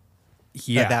trap.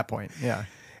 Yeah. At that point. Yeah.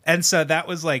 And so that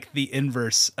was like the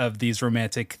inverse of these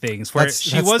romantic things, where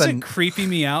she wasn't creeping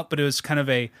me out, but it was kind of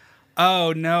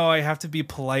oh no, I have to be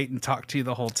polite and talk to you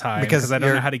the whole time because I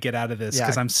don't know how to get out of this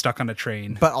because I'm stuck on a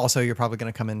train. But also you're probably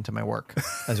going to come into my work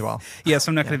as well. Yes,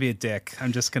 I'm not going to be a dick.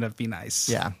 I'm just going to be nice.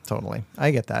 Yeah, totally. I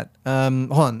get that.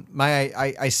 Hold on.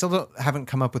 I still haven't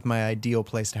come up with my ideal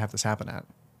place to have this happen at.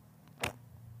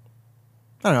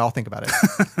 I don't know. I'll think about it.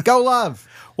 Go love.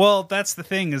 Well, that's the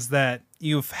thing, is that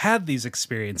you've had these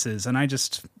experiences, and I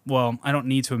don't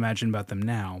need to imagine about them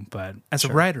now, but as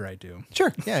a writer, I do.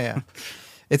 Sure. Yeah.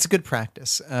 It's a good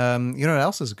practice. You know what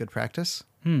else is a good practice?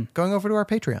 Going over to our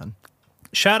Patreon.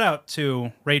 Shout out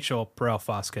to Rachel Burrell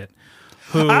Foskett,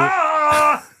 who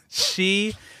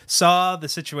saw the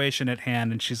situation at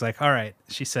hand, and she's like, all right,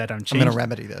 she said, I'm going to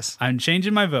remedy this. I'm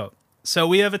changing my vote. So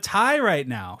we have a tie right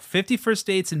now. 50 First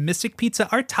Dates and Mystic Pizza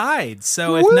are tied.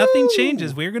 So if nothing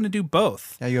changes, we're going to do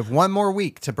both. Now you have one more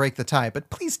week to break the tie, but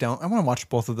please don't. I want to watch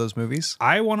both of those movies.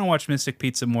 I want to watch Mystic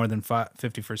Pizza more than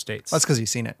 50 First Dates. That's because you've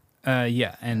seen it.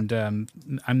 Yeah, and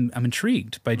I'm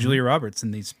intrigued by Julia Roberts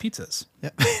and these pizzas. Yeah.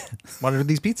 What are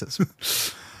these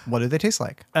pizzas? What do they taste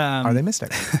like? Are they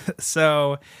mystic?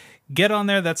 So get on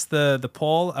there. That's the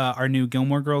poll. Our new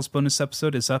Gilmore Girls bonus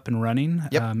episode is up and running.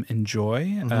 Yep.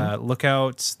 Enjoy. Look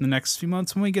out the next few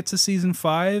months when we get to season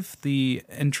 5. The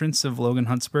entrance of Logan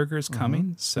Huntsberger is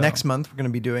coming. So next month we're going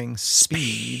to be doing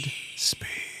Speed.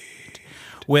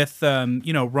 With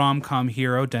rom-com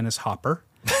hero Dennis Hopper.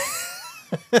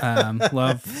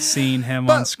 Love seeing him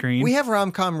on screen. We have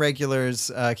rom-com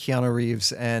regulars Keanu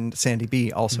Reeves and Sandy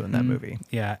B also in that movie.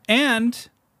 Yeah, and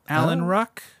Alan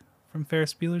Ruck from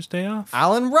Ferris Bueller's Day Off.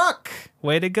 Alan Ruck,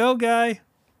 way to go, guy!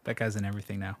 That guy's in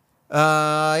everything now.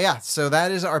 Yeah. So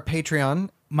that is our Patreon.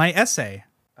 My essay.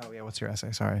 Oh yeah, what's your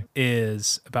essay? Sorry.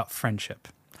 Is about friendship,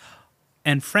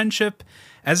 and friendship,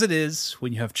 as it is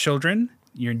when you have children.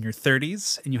 You're in your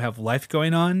 30s and you have life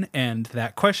going on, and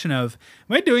that question of,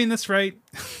 am I doing this right?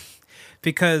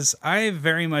 Because I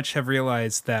very much have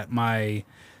realized that my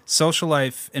social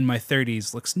life in my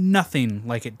 30s looks nothing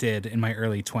like it did in my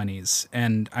early 20s.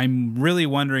 And I'm really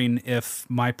wondering if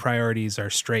my priorities are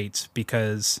straight,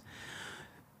 because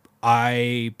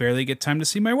I barely get time to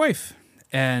see my wife.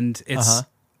 And it's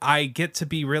I get to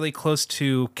be really close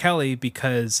to Kelly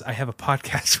because I have a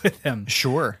podcast with him.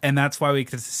 Sure. And that's why we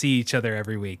get to see each other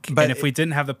every week. But and if we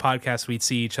didn't have the podcast, we'd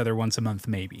see each other once a month,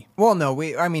 maybe. Well, no,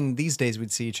 these days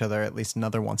we'd see each other at least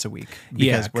another once a week.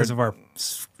 Because of our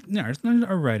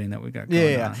writing that we got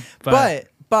going on.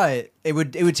 But it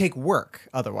would take work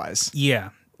otherwise. Yeah.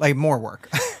 Like more work.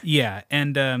 Yeah.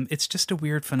 And it's just a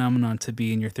weird phenomenon to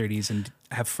be in your 30s and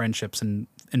have friendships and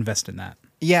invest in that.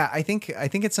 Yeah, I think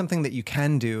it's something that you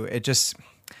can do. It just,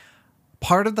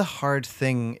 part of the hard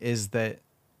thing is that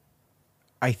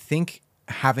I think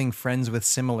having friends with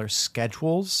similar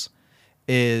schedules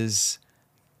is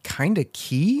kind of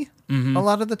key a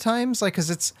lot of the times. Like,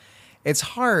 because it's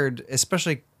hard,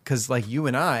 especially because like you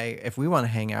and I, if we want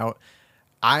to hang out,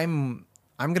 I'm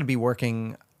going to be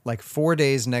working like 4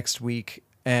 days next week,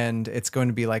 and it's going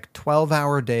to be like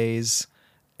 12-hour days,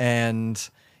 and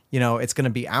it's going to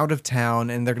be out of town,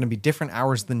 and they're going to be different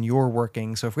hours than you're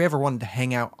working. So if we ever wanted to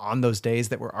hang out on those days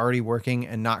that we're already working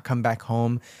and not come back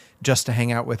home just to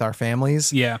hang out with our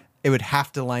families, it would have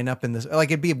to line up in this.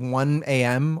 Like, it'd be 1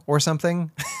 a.m. or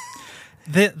something.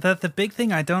 The big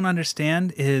thing I don't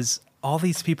understand is all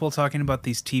these people talking about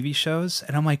these TV shows,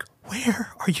 and I'm like,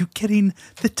 where are you getting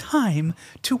the time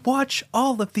to watch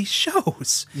all of these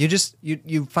shows?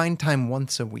 You find time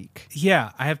once a week.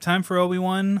 Yeah, I have time for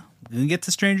Obi-Wan. We can get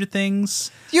to Stranger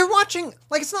Things. You're watching,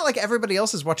 like, it's not like everybody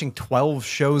else is watching 12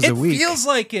 shows a week. It feels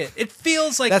like it. It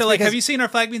feels like they're like, have you seen our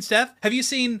flag being Steph? Have you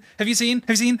seen?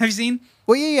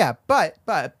 Well, yeah, but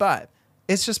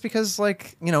it's just because,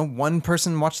 like, one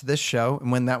person watched this show,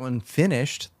 and when that one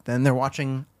finished, then they're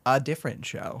watching a different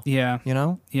show. Yeah.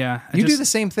 Yeah. You do the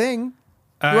same thing.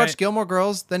 You watch Gilmore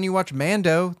Girls, then you watch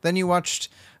Mando, then you watched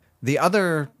the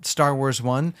other Star Wars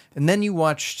one, and then you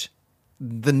watched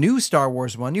the new Star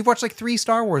Wars one. You've watched like 3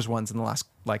 Star Wars ones in the last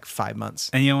like 5 months.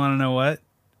 And you want to know what?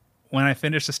 When I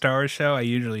finish a Star Wars show, I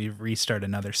usually restart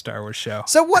another Star Wars show.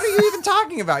 So what are you even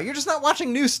talking about? You're just not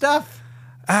watching new stuff.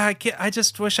 I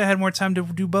just wish I had more time to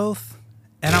do both.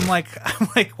 And I'm like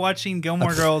watching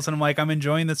Gilmore Girls, and I'm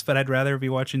enjoying this, but I'd rather be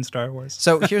watching Star Wars.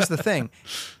 So here's the thing.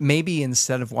 Maybe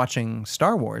instead of watching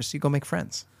Star Wars, you go make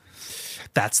friends.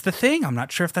 That's the thing. I'm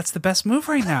not sure if that's the best move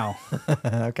right now.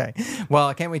 Okay. Well,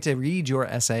 I can't wait to read your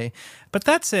essay. But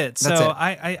that's it.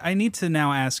 I need to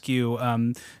now ask you,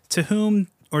 to whom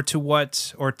or to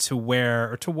what or to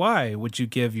where or to why would you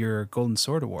give your Golden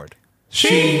Sword Award?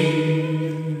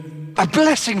 A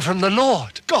blessing from the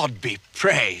Lord. God be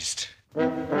praised.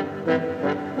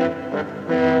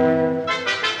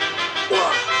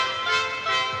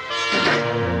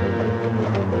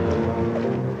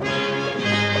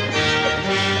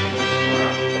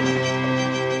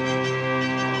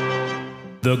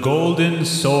 The Golden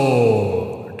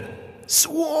Sword.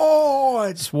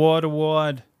 Sword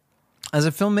Award. As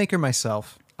a filmmaker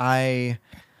myself, I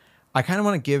kind of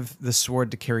want to give the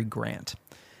sword to Cary Grant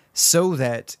so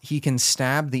that he can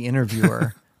stab the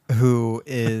interviewer who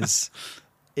is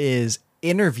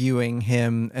interviewing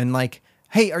him and like,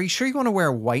 hey, are you sure you want to wear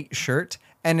a white shirt?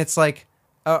 And it's like,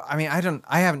 I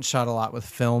haven't shot a lot with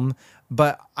film,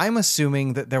 but I'm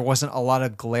assuming that there wasn't a lot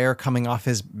of glare coming off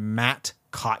his matte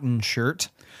cotton shirt.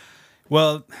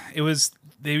 Well,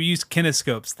 they used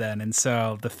kinescopes then, and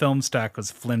so the film stock was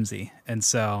flimsy, and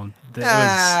so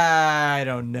I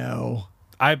don't know.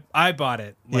 I bought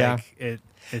it.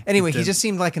 Anyway, he just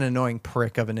seemed like an annoying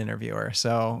prick of an interviewer.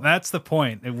 So that's the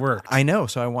point. It worked. I know.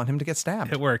 So I want him to get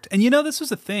stabbed. It worked. And this was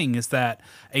the thing, is that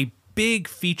a big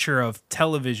feature of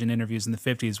television interviews in the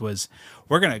 50s was,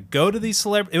 we're going to go to these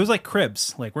celebrities. It was like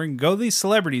Cribs. Like, we're going to go to these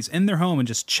celebrities in their home and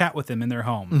just chat with them in their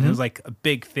home. It was like a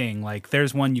big thing. Like,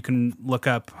 there's one you can look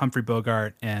up, Humphrey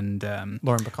Bogart and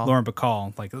Lauren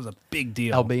Bacall. Like, it was a big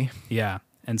deal. LB. Yeah.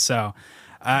 And so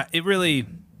it really...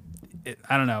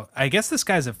 I don't know. I guess this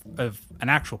guy's an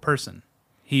actual person.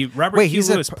 Robert Hugh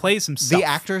Lewis plays himself. The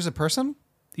actor is a person?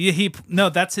 No,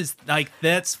 that's his. Like,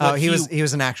 that's what he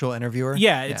was an actual interviewer.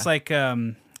 Yeah, it's like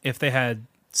if they had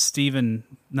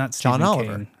John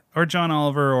Oliver or John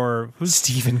Oliver, or who's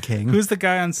Stephen King? Who's the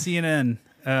guy on CNN?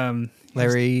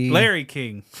 Larry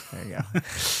King. There you go.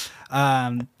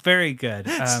 Very good.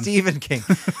 Stephen King.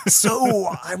 So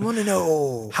I want to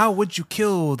know, how would you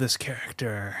kill this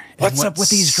character? What's up with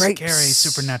these drapes? Scary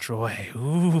supernatural way.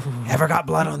 Ooh. Ever got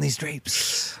blood on these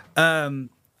drapes?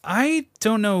 I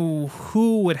don't know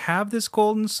who would have this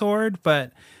golden sword,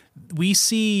 but we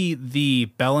see the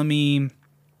Bellamy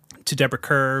to Deborah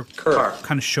Kerr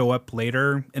kind of show up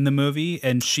later in the movie,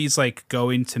 and she's like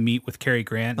going to meet with Cary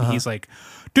Grant, and he's like,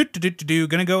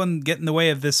 gonna go and get in the way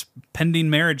of this pending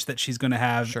marriage that she's gonna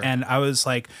have. Sure. And I was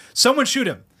like, someone shoot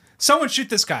him. Someone shoot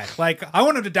this guy. Like, I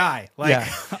want him to die. Like,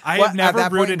 I have never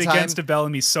rooted against a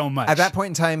Bellamy so much. At that point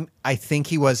in time, I think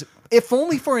he was, if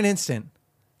only for an instant,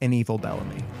 an evil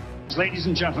Bellamy. Ladies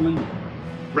and gentlemen,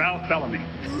 Ralph Bellamy.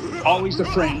 Always the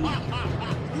friend,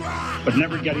 but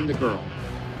never getting the girl.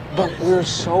 But we're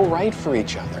so right for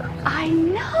each other. I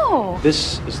know.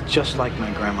 This is just like my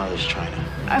grandmother's china.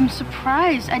 I'm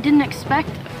surprised. I didn't expect...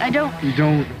 You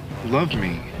don't love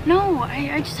me? No,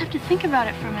 I just have to think about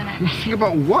it for a minute. Think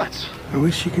about what? I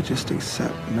wish you could just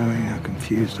accept knowing how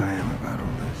confused I am about all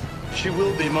this. She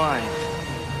will be mine.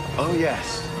 Oh,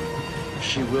 yes.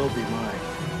 She will be mine.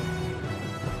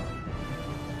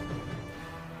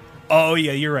 Oh,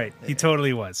 yeah, you're right. He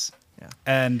totally was.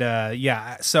 And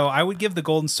so I would give the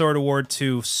Golden Sword Award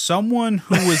to someone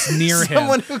who was near him.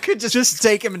 Someone who could just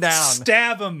take him down.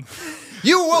 Stab him.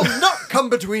 You will not come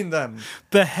between them.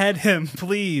 Behead him,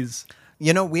 please.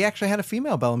 We actually had a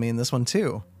female Bellamy in this one,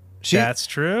 too. That's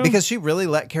true. Because she really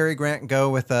let Cary Grant go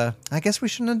with I guess we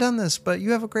shouldn't have done this, but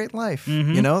you have a great life.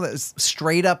 Mm-hmm. That's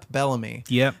straight up Bellamy.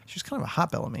 Yep. She's kind of a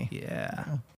hot Bellamy.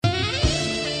 Yeah.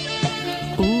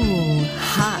 Ooh,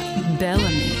 hot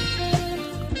Bellamy.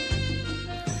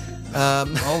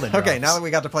 Okay, now that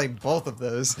we got to play both of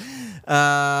those,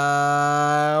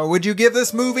 would you give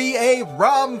this movie a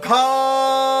rom-com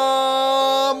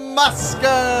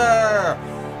Oscar?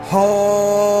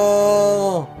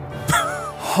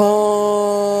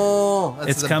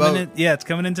 It's coming in. Yeah, it's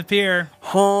coming into pier.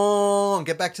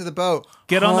 Get back to the boat.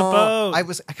 Get on the boat.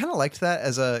 I kind of liked that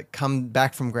as a come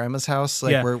back from grandma's house.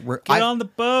 Like get on the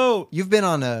boat. You've been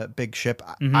on a big ship.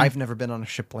 Mm-hmm. I've never been on a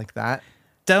ship like that.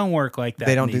 Don't work like that.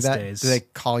 They don't these do that. Days. Do they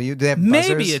call you? Do they have buzzers?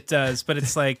 Maybe it does, but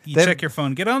it's like you check your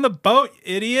phone. Get on the boat,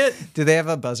 idiot. Do they have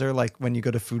a buzzer like when you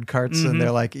go to food carts and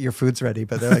they're like, your food's ready,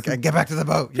 but they're like, get back to the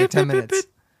boat. You have 10 minutes.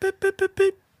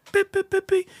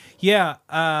 Yeah.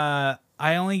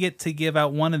 I only get to give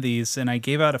out one of these, and I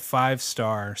gave out a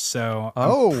 5-star, so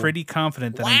I'm pretty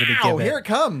confident that I'm going to give it. Here it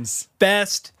comes.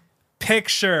 Best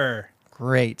Picture.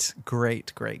 Great.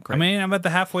 I mean, I'm at the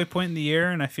halfway point in the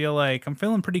year, and I feel like I'm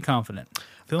feeling pretty confident.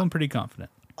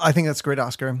 I think that's a great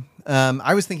Oscar.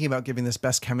 I was thinking about giving this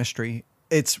Best Chemistry.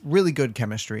 It's really good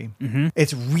chemistry. Mm-hmm.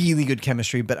 It's really good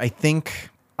chemistry, but I think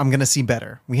I'm going to see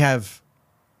better. We have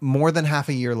more than half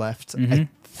a year left. Mm-hmm. I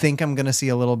think I'm going to see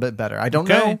a little bit better. I don't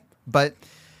know, but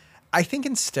I think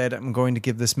instead I'm going to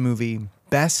give this movie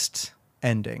Best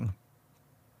Ending.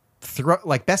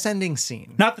 Best ending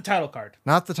scene. Not the title card.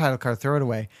 Throw it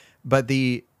away. But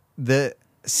the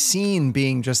scene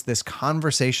being just this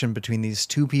conversation between these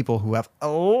two people who have a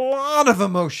lot of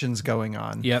emotions going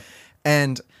on. Yep.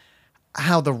 And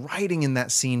how the writing in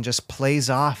that scene just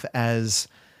plays off as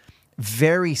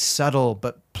very subtle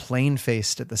but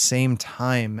plain-faced at the same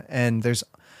time. And there's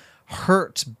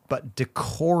hurt but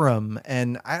decorum.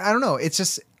 And I don't know. It's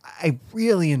just... I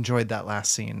really enjoyed that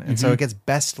last scene. And so it gets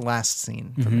best last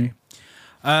scene for me.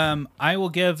 I will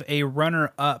give a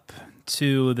runner-up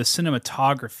to the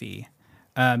cinematography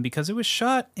because it was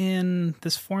shot in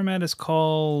this format is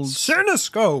called...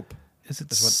 Cinescope. Is it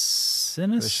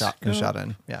Cinescope? It was shot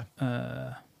in, yeah.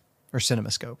 Or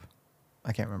CinemaScope.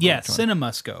 I can't remember. Yeah,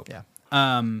 CinemaScope. Yeah.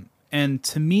 And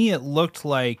to me, it looked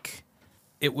like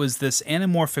it was this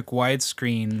anamorphic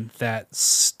widescreen that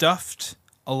stuffed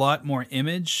a lot more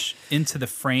image into the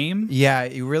frame. Yeah,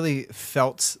 you really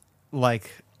felt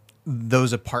like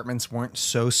those apartments weren't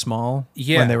so small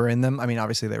when they were in them. I mean,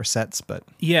 obviously they were sets, but...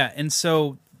 Yeah, and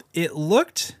so it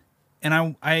looked...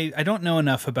 And I don't know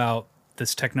enough about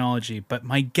this technology, but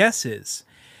my guess is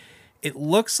it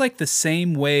looks like the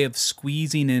same way of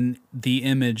squeezing in the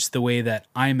image the way that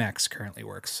IMAX currently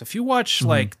works. So if you watch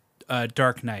like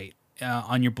Dark Knight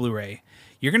on your Blu-ray,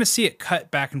 you're going to see it cut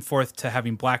back and forth to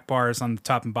having black bars on the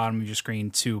top and bottom of your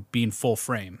screen to being full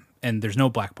frame, and there's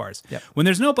no black bars. Yep. When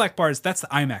there's no black bars, that's the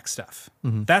IMAX stuff.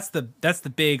 That's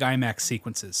the big IMAX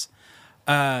sequences.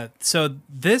 So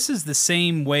this is the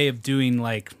same way of doing,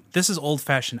 like, this is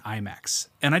old-fashioned IMAX.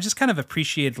 And I just kind of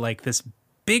appreciated, like, this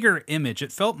bigger image.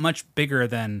 It felt much bigger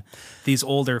than these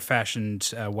older-fashioned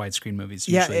widescreen movies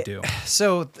usually do.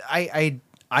 So I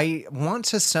want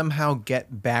to somehow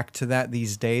get back to that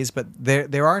these days, but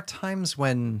there are times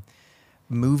when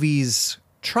movies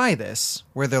try this,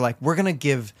 where they're like, we're going to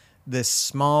give this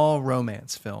small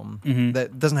romance film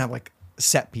that doesn't have, like,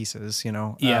 set pieces, you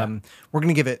know. Yeah. We're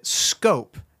going to give it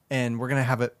scope, and we're going to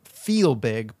have it feel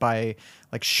big by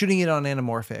like shooting it on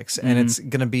anamorphics, and it's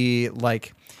going to be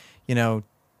like, you know,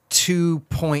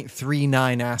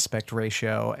 2.39 aspect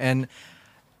ratio. And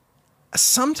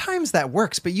sometimes that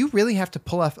works, but you really have to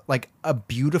pull off like a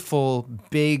beautiful,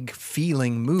 big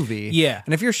feeling movie. Yeah.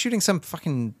 And if you're shooting some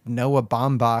fucking Noah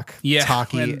Baumbach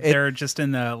talkie, when they're just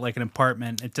in like an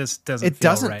apartment, it just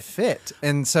doesn't right. fit.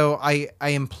 And so I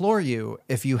implore you,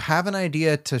 if you have an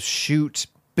idea to shoot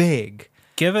big,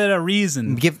 give it a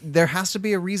reason. There has to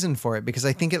be a reason for it, because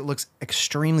I think it looks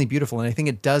extremely beautiful, and I think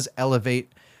it does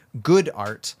elevate good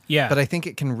art. Yeah. But I think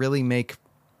it can really make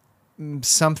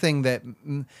something that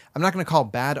I'm not going to call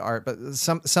bad art, but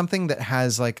something that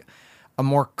has like a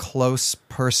more close,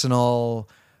 personal,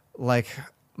 like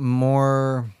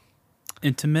more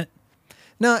intimate.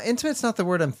 No, intimate's not the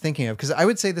word I'm thinking of, because I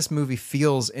would say this movie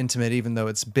feels intimate even though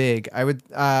it's big. I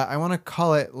want to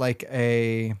call it like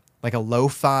a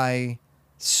lo-fi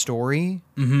story.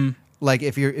 Like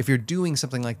if you're doing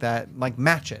something like that, like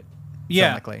match it.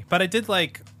 Yeah, filmically. But I did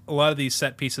like a lot of these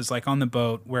set pieces, like on the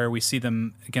boat where we see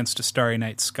them against a starry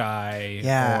night sky,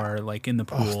 or like in the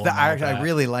pool. I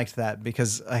really liked that,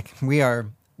 because like we are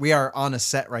on a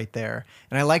set right there,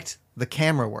 and I liked the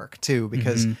camera work too,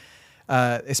 because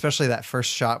especially that first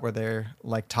shot where they're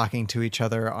like talking to each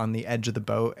other on the edge of the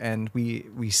boat, and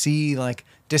we see like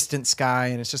distant sky,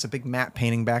 and it's just a big matte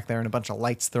painting back there and a bunch of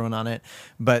lights thrown on it,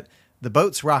 but the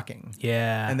boat's rocking.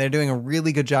 Yeah. And they're doing a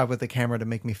really good job with the camera to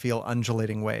make me feel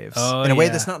undulating waves in a way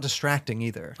that's not distracting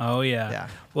either. Oh, yeah.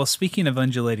 Well, speaking of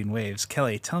undulating waves,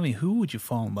 Kelly, tell me, who would you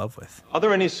fall in love with? Are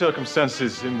there any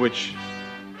circumstances in which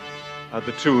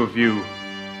the two of you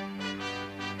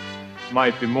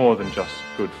might be more than just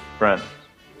good friends?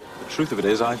 The truth of it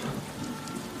is, I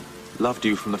loved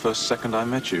you from the first second I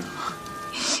met you.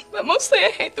 But mostly I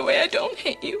hate the way I don't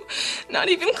hate you. Not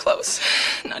even close.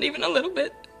 Not even a little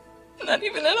bit. Not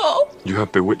even at all. You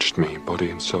have bewitched me,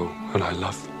 body and soul, and I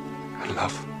love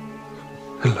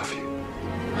you.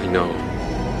 I know.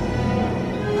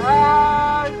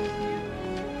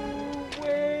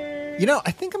 You know,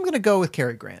 I think I'm going to go with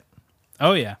Cary Grant.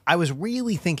 Oh, yeah. I was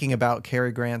really thinking about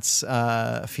Cary Grant's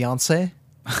fiance.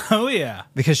 Oh, yeah.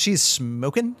 Because she's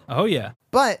smoking. Oh, yeah.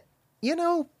 But, you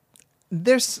know,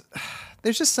 there's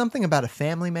just something about a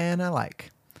family man I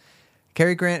like.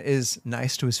 Cary Grant is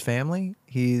nice to his family.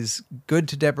 He's good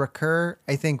to Deborah Kerr.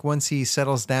 I think once he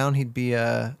settles down, he'd be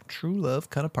a true love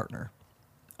kind of partner.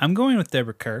 I'm going with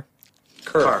Deborah Kerr.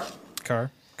 Kerr.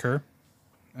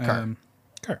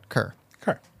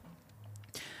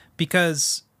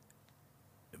 Because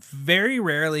very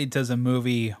rarely does a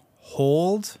movie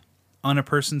hold on a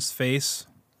person's face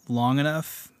long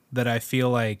enough that I feel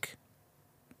like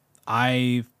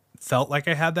I felt like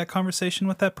I had that conversation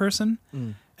with that person.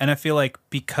 And I feel like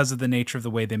because of the nature of the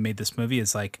way they made this movie,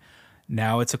 is like,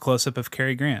 now it's a close-up of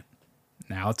Cary Grant.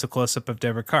 Now it's a close-up of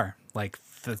Deborah Kerr. Like,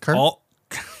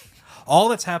 all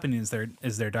that's happening is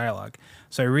their dialogue.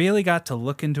 So I really got to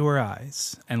look into her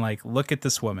eyes and like look at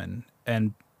this woman.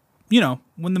 And, you know,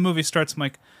 when the movie starts, I'm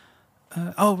like,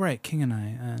 oh, right, King and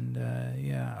I. And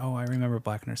I remember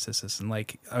Black Narcissus. And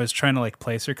like, I was trying to like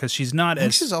place her because she's not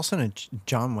as... She's also in a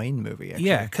John Wayne movie, actually.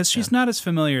 Yeah, because she's not as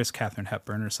familiar as Katharine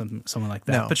Hepburn or someone like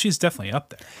that. No. But she's definitely up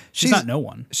there. She's not no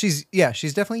one. She's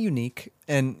definitely unique.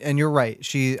 And you're right.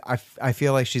 I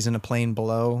feel like she's in a plane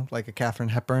below, like a Katharine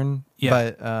Hepburn.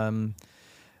 Yeah.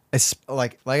 But It's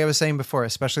like I was saying before,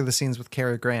 especially the scenes with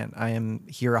Cary Grant. I am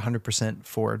here 100%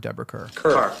 for Deborah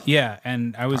Kerr. Yeah,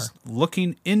 and I was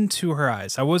looking into her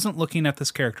eyes. I wasn't looking at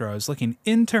this character. I was looking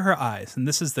into her eyes. And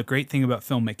this is the great thing about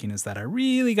filmmaking is that I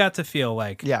really got to feel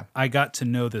like I got to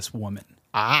know this woman.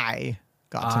 I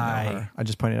got to know her. I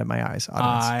just pointed at my eyes.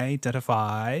 Audience. I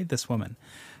identify this woman.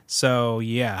 So,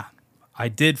 yeah, I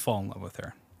did fall in love with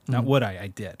her. Not would I? I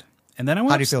did. And then I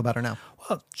went. How do you feel about her now?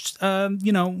 Well,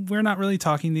 we're not really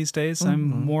talking these days. I'm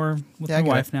more with my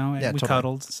wife now. And we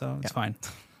cuddled, so it's fine.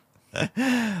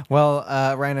 Well,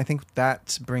 Ryan, I think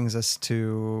that brings us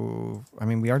to. I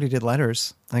mean, we already did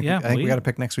letters. I think we got to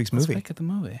pick next week's movie. Let's pick at the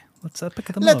movie. Let's pick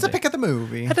at the movie. Let's pick at the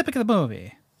movie. Let's pick at the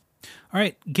movie. All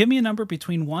right, give me a number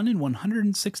between 1 and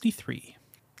 163.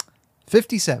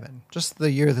 57. Just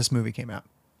the year this movie came out.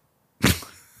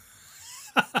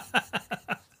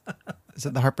 Is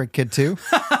it The Heartbreak Kid 2?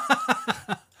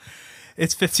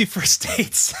 It's 50 First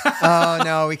Dates. Oh,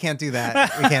 no, we can't do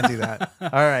that. All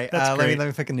right, let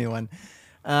me pick a new one.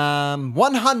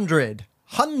 100.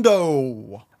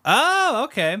 Hundo. Oh,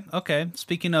 okay.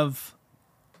 Speaking of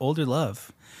older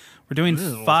love, we're doing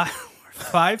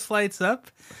five Flights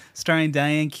Up, starring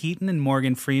Diane Keaton and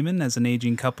Morgan Freeman as an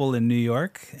aging couple in New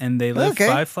York, and they live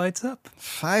 5 flights up.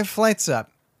 5 flights up.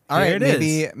 All There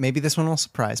right, maybe this one will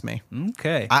surprise me.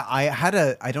 Okay.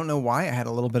 I don't know why, I had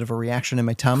a little bit of a reaction in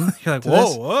my tongue. You're like,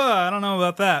 whoa, I don't know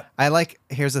about that.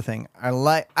 Here's the thing. I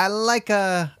like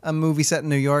a movie set in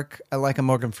New York. I like a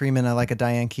Morgan Freeman. I like a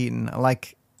Diane Keaton. I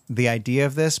like the idea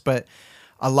of this, but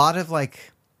a lot of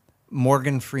like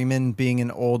Morgan Freeman being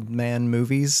in old man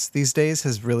movies these days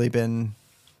has really been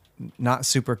not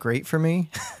super great for me.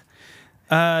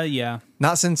 Yeah.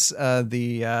 Not since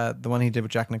the one he did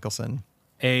with Jack Nicholson.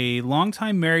 A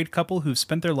longtime married couple who've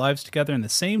spent their lives together in the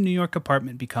same New York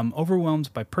apartment become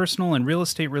overwhelmed by personal and real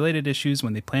estate related issues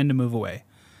when they plan to move away.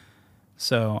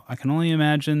 So I can only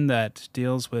imagine that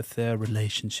deals with their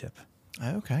relationship.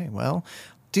 Okay, well,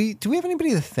 do we have anybody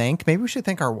to thank? Maybe we should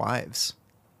thank our wives.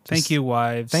 Thank you,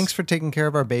 wives. Thanks for taking care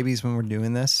of our babies when we're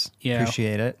doing this. Yeah.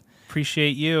 Appreciate it.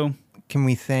 Appreciate you. Can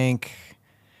we thank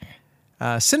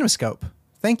CinemaScope?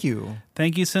 Thank you.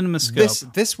 Thank you,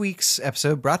 CinemaScope. This week's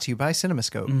episode brought to you by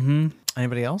CinemaScope. Mm-hmm.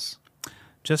 Anybody else?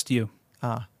 Just you.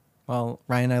 Well,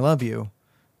 Ryan, I love you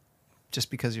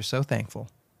just because you're so thankful.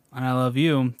 And I love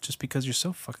you just because you're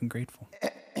so fucking grateful.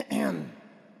 And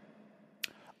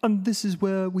this is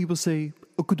where we will say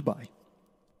goodbye.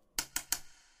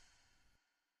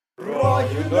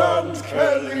 Ryan and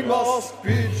Kelly must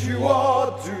bid you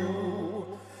adieu.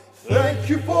 Thank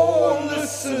you for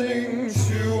listening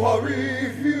to our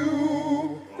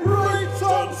review. Rate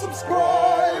and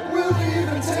subscribe, we'll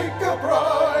even take a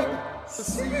bribe. So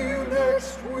see you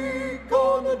next week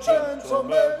on A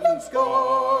Gentleman's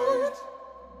Guide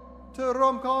to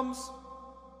Rom-Coms.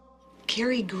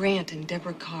 Cary Grant and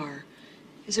Deborah Kerr.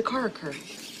 Is it Kerr or Kerr?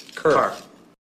 Kerr.